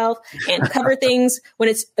himself and cover things when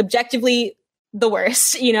it's objectively the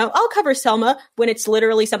worst. I'll cover Selma when it's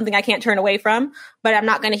literally something I can't turn away from, but I'm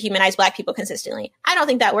not going to humanize Black people consistently. I don't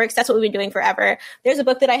think that works. That's what we've been doing forever. There's a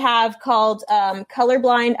book that I have called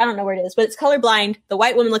Colorblind. I don't know where it is, but it's Colorblind. The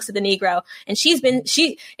White Woman Looks at the Negro. And she in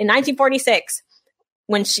 1946,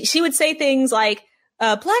 when she would say things like,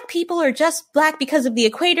 Black people are just Black because of the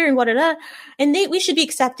equator and and we should be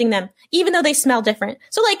accepting them, even though they smell different.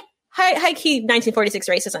 So like high key 1946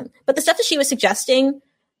 racism. But the stuff that she was suggesting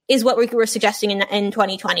is what we were suggesting in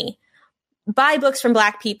 2020. Buy books from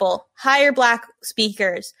Black people, hire Black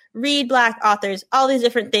speakers, read Black authors, all these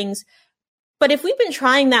different things. But if we've been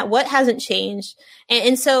trying that, what hasn't changed?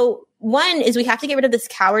 And so one is we have to get rid of this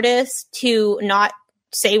cowardice to not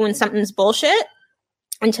say when something's bullshit,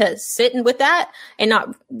 and to sit with that and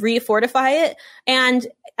not re-fortify it. And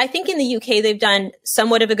I think in the UK, they've done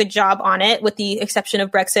somewhat of a good job on it, with the exception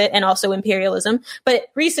of Brexit and also imperialism. But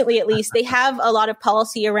recently, at least, they have a lot of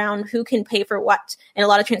policy around who can pay for what and a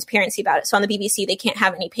lot of transparency about it. So on the BBC, they can't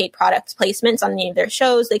have any paid product placements on any of their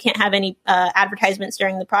shows. They can't have any advertisements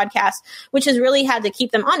during the broadcast, which has really had to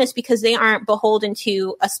keep them honest because they aren't beholden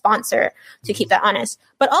to a sponsor to keep that honest.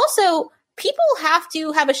 But also, people have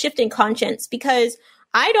to have a shift in conscience, because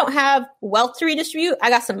I don't have wealth to redistribute. I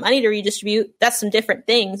got some money to redistribute. That's some different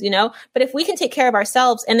things, But if we can take care of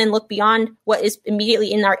ourselves and then look beyond what is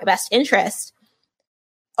immediately in our best interest,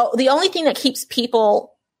 the only thing that keeps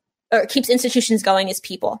people or keeps institutions going is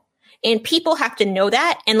people. And people have to know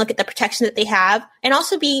that and look at the protection that they have, and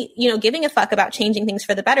also be, giving a fuck about changing things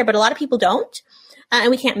for the better. But a lot of people don't,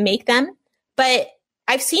 and we can't make them. But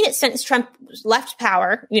I've seen it since Trump left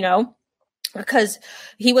power, because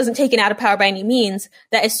he wasn't taken out of power by any means,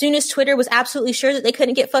 that as soon as Twitter was absolutely sure that they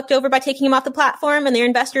couldn't get fucked over by taking him off the platform and their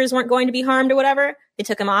investors weren't going to be harmed or whatever, they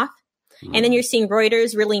took him off. And then you're seeing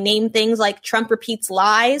Reuters really name things like Trump repeats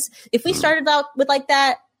lies. If we started out with like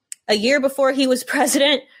that a year before he was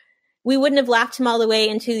president, we wouldn't have laughed him all the way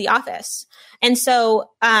into the office. And so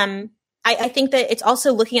I think that it's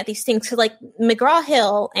also looking at these things. So like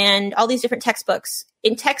McGraw-Hill and all these different textbooks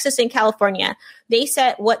in Texas and California, they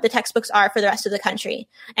set what the textbooks are for the rest of the country.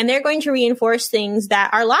 And they're going to reinforce things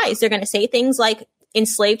that are lies. They're going to say things like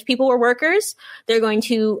enslaved people were workers. They're going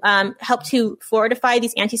to help to fortify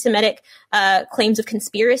these anti-Semitic claims of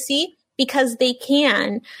conspiracy because they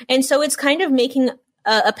can. And so it's kind of making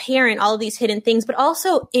apparent all of these hidden things, but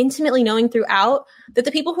also intimately knowing throughout that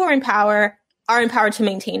the people who are empowered to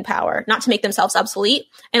maintain power, not to make themselves obsolete.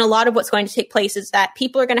 And a lot of what's going to take place is that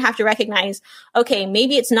people are going to have to recognize, okay,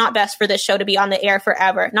 maybe it's not best for this show to be on the air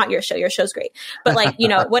forever. Not your show's great. But like,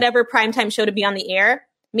 whatever primetime show to be on the air,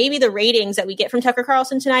 maybe the ratings that we get from Tucker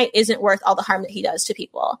Carlson tonight isn't worth all the harm that he does to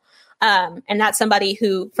people. And that's somebody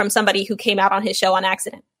who came out on his show on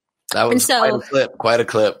accident. That was quite a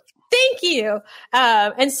clip. Thank you.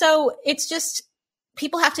 And so it's just,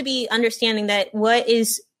 people have to be understanding that what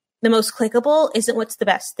is the most clickable isn't what's the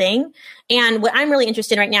best thing. And what I'm really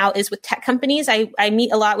interested in right now is with tech companies. I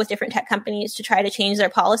meet a lot with different tech companies to try to change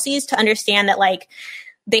their policies, to understand that like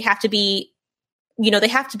they have to be, they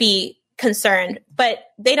have to be concerned, but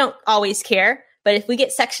they don't always care. But if we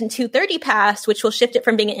get Section 230 passed, which will shift it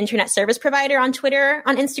from being an internet service provider on Twitter,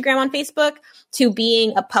 on Instagram, on Facebook, to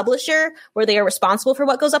being a publisher where they are responsible for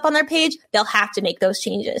what goes up on their page, they'll have to make those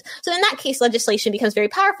changes. So in that case, legislation becomes very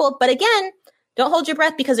powerful. But again, don't hold your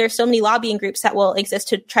breath, because there are so many lobbying groups that will exist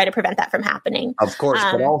to try to prevent that from happening. Of course,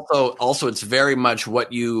 but also it's very much what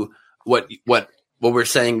we're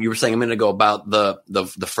saying. You were saying a minute ago about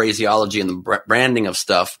the phraseology and the branding of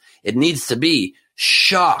stuff. It needs to be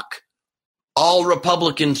shock. All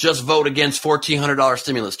Republicans just vote against $1,400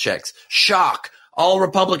 stimulus checks. Shock. All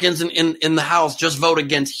Republicans in the House just vote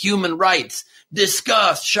against human rights.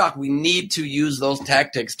 Disgust, shock. We need to use those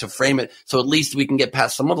tactics to frame it, so at least we can get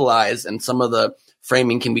past some of the lies and some of the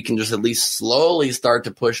framing. We can just at least slowly start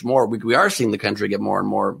to push more. We are seeing the country get more and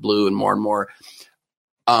more blue and more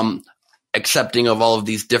accepting of all of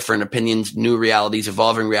these different opinions, new realities,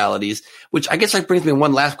 evolving realities, which I guess brings me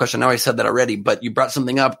one last question. I know I said that already, but you brought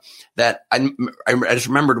something up that I just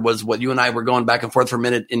remembered was what you and I were going back and forth for a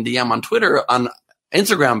minute in DM on Twitter, on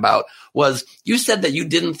Instagram about, was you said that you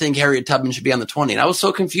didn't think Harriet Tubman should be on the 20. And I was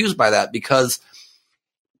so confused by that because...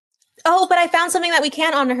 Oh, but I found something that we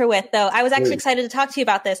can honor her with, though. I was actually excited to talk to you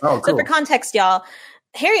about this. Oh, cool. So for context, y'all,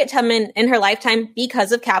 Harriet Tubman in her lifetime,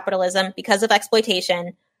 because of capitalism, because of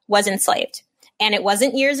exploitation, was enslaved. And it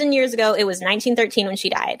wasn't years and years ago. It was 1913 when she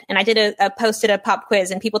died. And I did posted a pop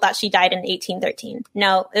quiz, and people thought she died in 1813.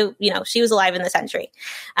 No, she was alive in the century,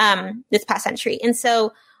 this past century. And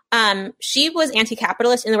so she was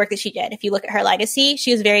anti-capitalist in the work that she did. If you look at her legacy,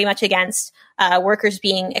 she was very much against workers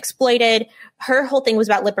being exploited. Her whole thing was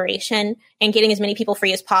about liberation and getting as many people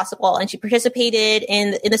free as possible. And she participated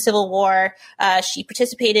in the Civil War. She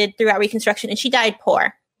participated throughout Reconstruction, and she died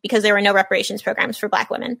poor because there were no reparations programs for Black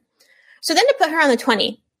women. So then to put her on the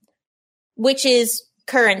 20, which is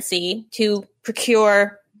currency to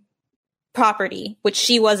procure property, which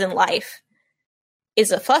she was in life,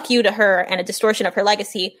 is a fuck you to her and a distortion of her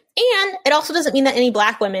legacy. And it also doesn't mean that any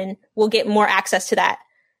Black women will get more access to that,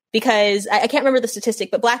 because I can't remember the statistic,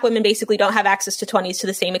 but Black women basically don't have access to 20s to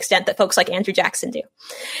the same extent that folks like Andrew Jackson do.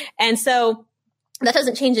 And so that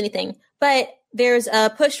doesn't change anything. But there's a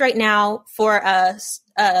push right now for a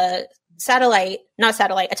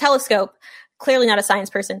telescope, clearly not a science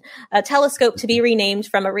person, a telescope to be renamed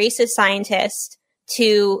from a racist scientist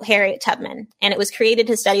to Harriet Tubman. And it was created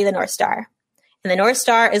to study the North Star. And the North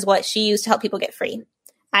Star is what she used to help people get free.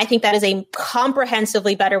 I think that is a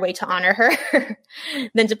comprehensively better way to honor her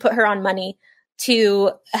than to put her on money,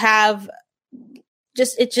 to have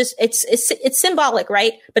it's symbolic,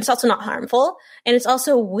 right? But it's also not harmful. And it's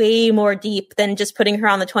also way more deep than just putting her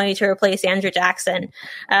on the 20 to replace Andrew Jackson.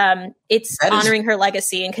 It's honoring her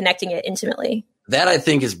legacy and connecting it intimately. That I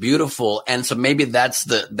think is beautiful. And so maybe that's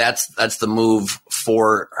the move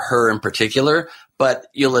for her in particular. But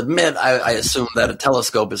you'll admit, I assume that a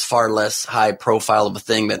telescope is far less high profile of a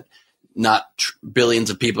thing that not billions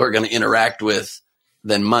of people are going to interact with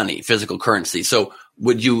than money, physical currency. So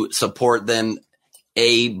would you support then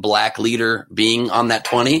a Black leader being on that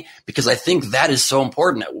 20? Because I think that is so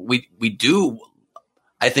important.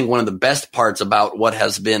 I think one of the best parts about what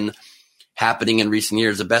has been happening in recent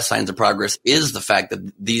years, the best signs of progress, is the fact that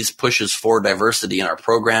these pushes for diversity in our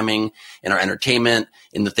programming, in our entertainment,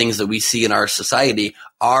 in the things that we see in our society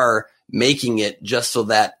are making it just so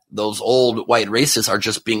that those old white racists are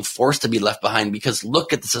just being forced to be left behind. Because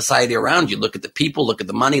look at the society around you, look at the people, look at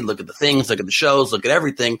the money, look at the things, look at the shows, look at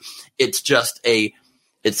everything. It's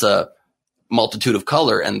a multitude of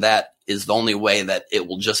color. And that is the only way that it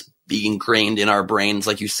will just be ingrained in our brains.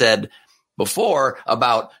 Like you said before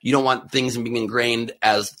about you don't want things being ingrained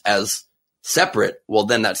as separate. Well,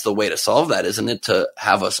 then that's the way to solve that, isn't it? To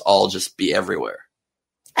have us all just be everywhere.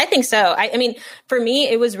 I think so. I mean, for me,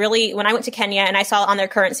 it was really when I went to Kenya and I saw on their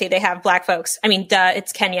currency, they have Black folks. I mean,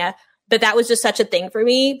 it's Kenya. But that was just such a thing for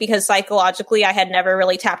me because psychologically, I had never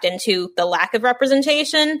really tapped into the lack of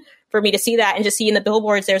representation. For me to see that and just see in the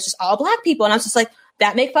billboards, there's just all Black people. And I was just like,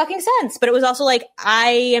 that make fucking sense. But it was also like, I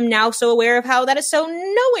am now so aware of how that is so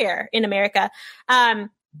nowhere in America. And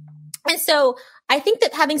so I think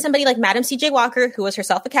that having somebody like Madam C.J. Walker, who was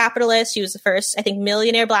herself a capitalist, she was the first, I think,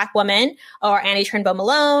 millionaire Black woman, or Annie Turnbow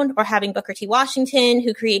Malone, or having Booker T. Washington,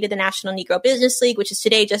 who created the National Negro Business League, which is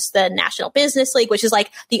today just the National Business League, which is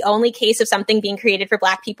like the only case of something being created for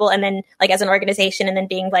Black people and then like as an organization and then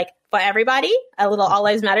being like for everybody, a little all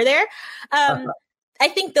lives matter there. I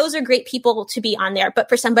think those are great people to be on there. But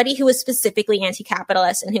for somebody who was specifically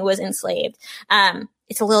anti-capitalist and who was enslaved,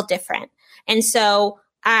 it's a little different. And so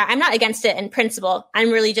I'm not against it in principle. I'm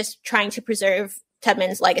really just trying to preserve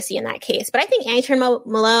Tubman's legacy in that case. But I think Annie Turnbow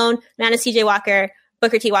Malone, Madam C.J. Walker,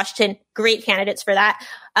 Booker T. Washington, great candidates for that.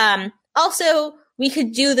 Also, we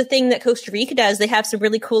could do the thing that Costa Rica does. They have some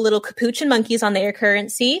really cool little capuchin monkeys on their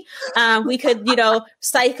currency. We could,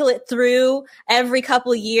 cycle it through every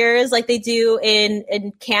couple of years like they do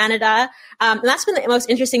in Canada. And that's been the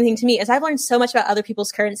most interesting thing to me is I've learned so much about other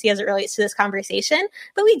people's currency as it relates to this conversation.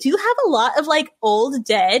 But we do have a lot of like old,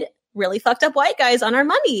 dead, really fucked up white guys on our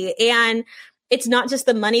money. And it's not just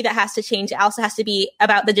the money that has to change. It also has to be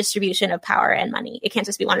about the distribution of power and money. It can't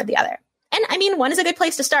just be one or the other. And I mean, one is a good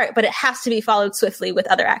place to start, but it has to be followed swiftly with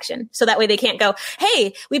other action. So that way they can't go,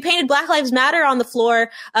 hey, we painted Black Lives Matter on the floor,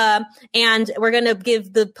 and we're going to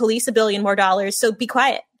give the police $1 billion more. So be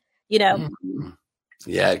quiet, Mm-hmm.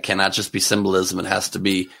 Yeah, it cannot just be symbolism. It has to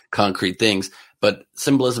be concrete things. But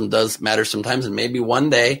symbolism does matter sometimes. And maybe one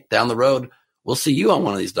day down the road, we'll see you on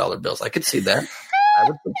one of these dollar bills. I could see that. I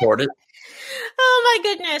would support it. Oh my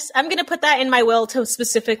goodness. I'm going to put that in my will to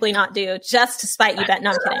specifically not do, just to spite you, Bet. No,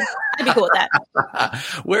 I'm kidding. I'd be cool with that.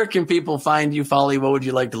 Where can people find you, Folly? What would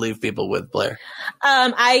you like to leave people with, Blair?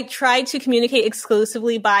 I try to communicate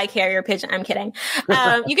exclusively by carrier pigeon. I'm kidding.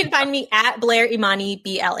 You can find me at Blair Imani,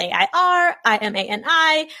 BlairImani.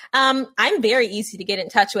 I'm very easy to get in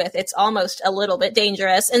touch with. It's almost a little bit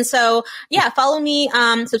dangerous. And so, yeah, follow me,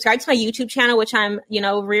 subscribe to my YouTube channel, which I'm,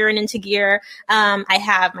 rearing into gear. I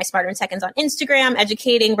have my Smarter in Seconds on Instagram,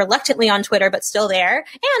 educating reluctantly on Twitter, but still there.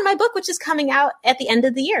 And my book, which is coming out at the end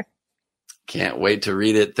of the year. Can't wait to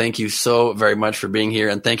read it. Thank you so very much for being here.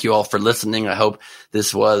 And thank you all for listening. I hope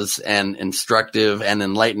this was an instructive and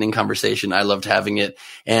enlightening conversation. I loved having it.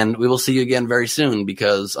 And we will see you again very soon,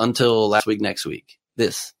 because until last week, next week,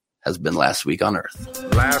 this has been Last Week on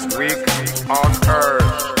Earth. Last Week on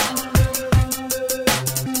Earth.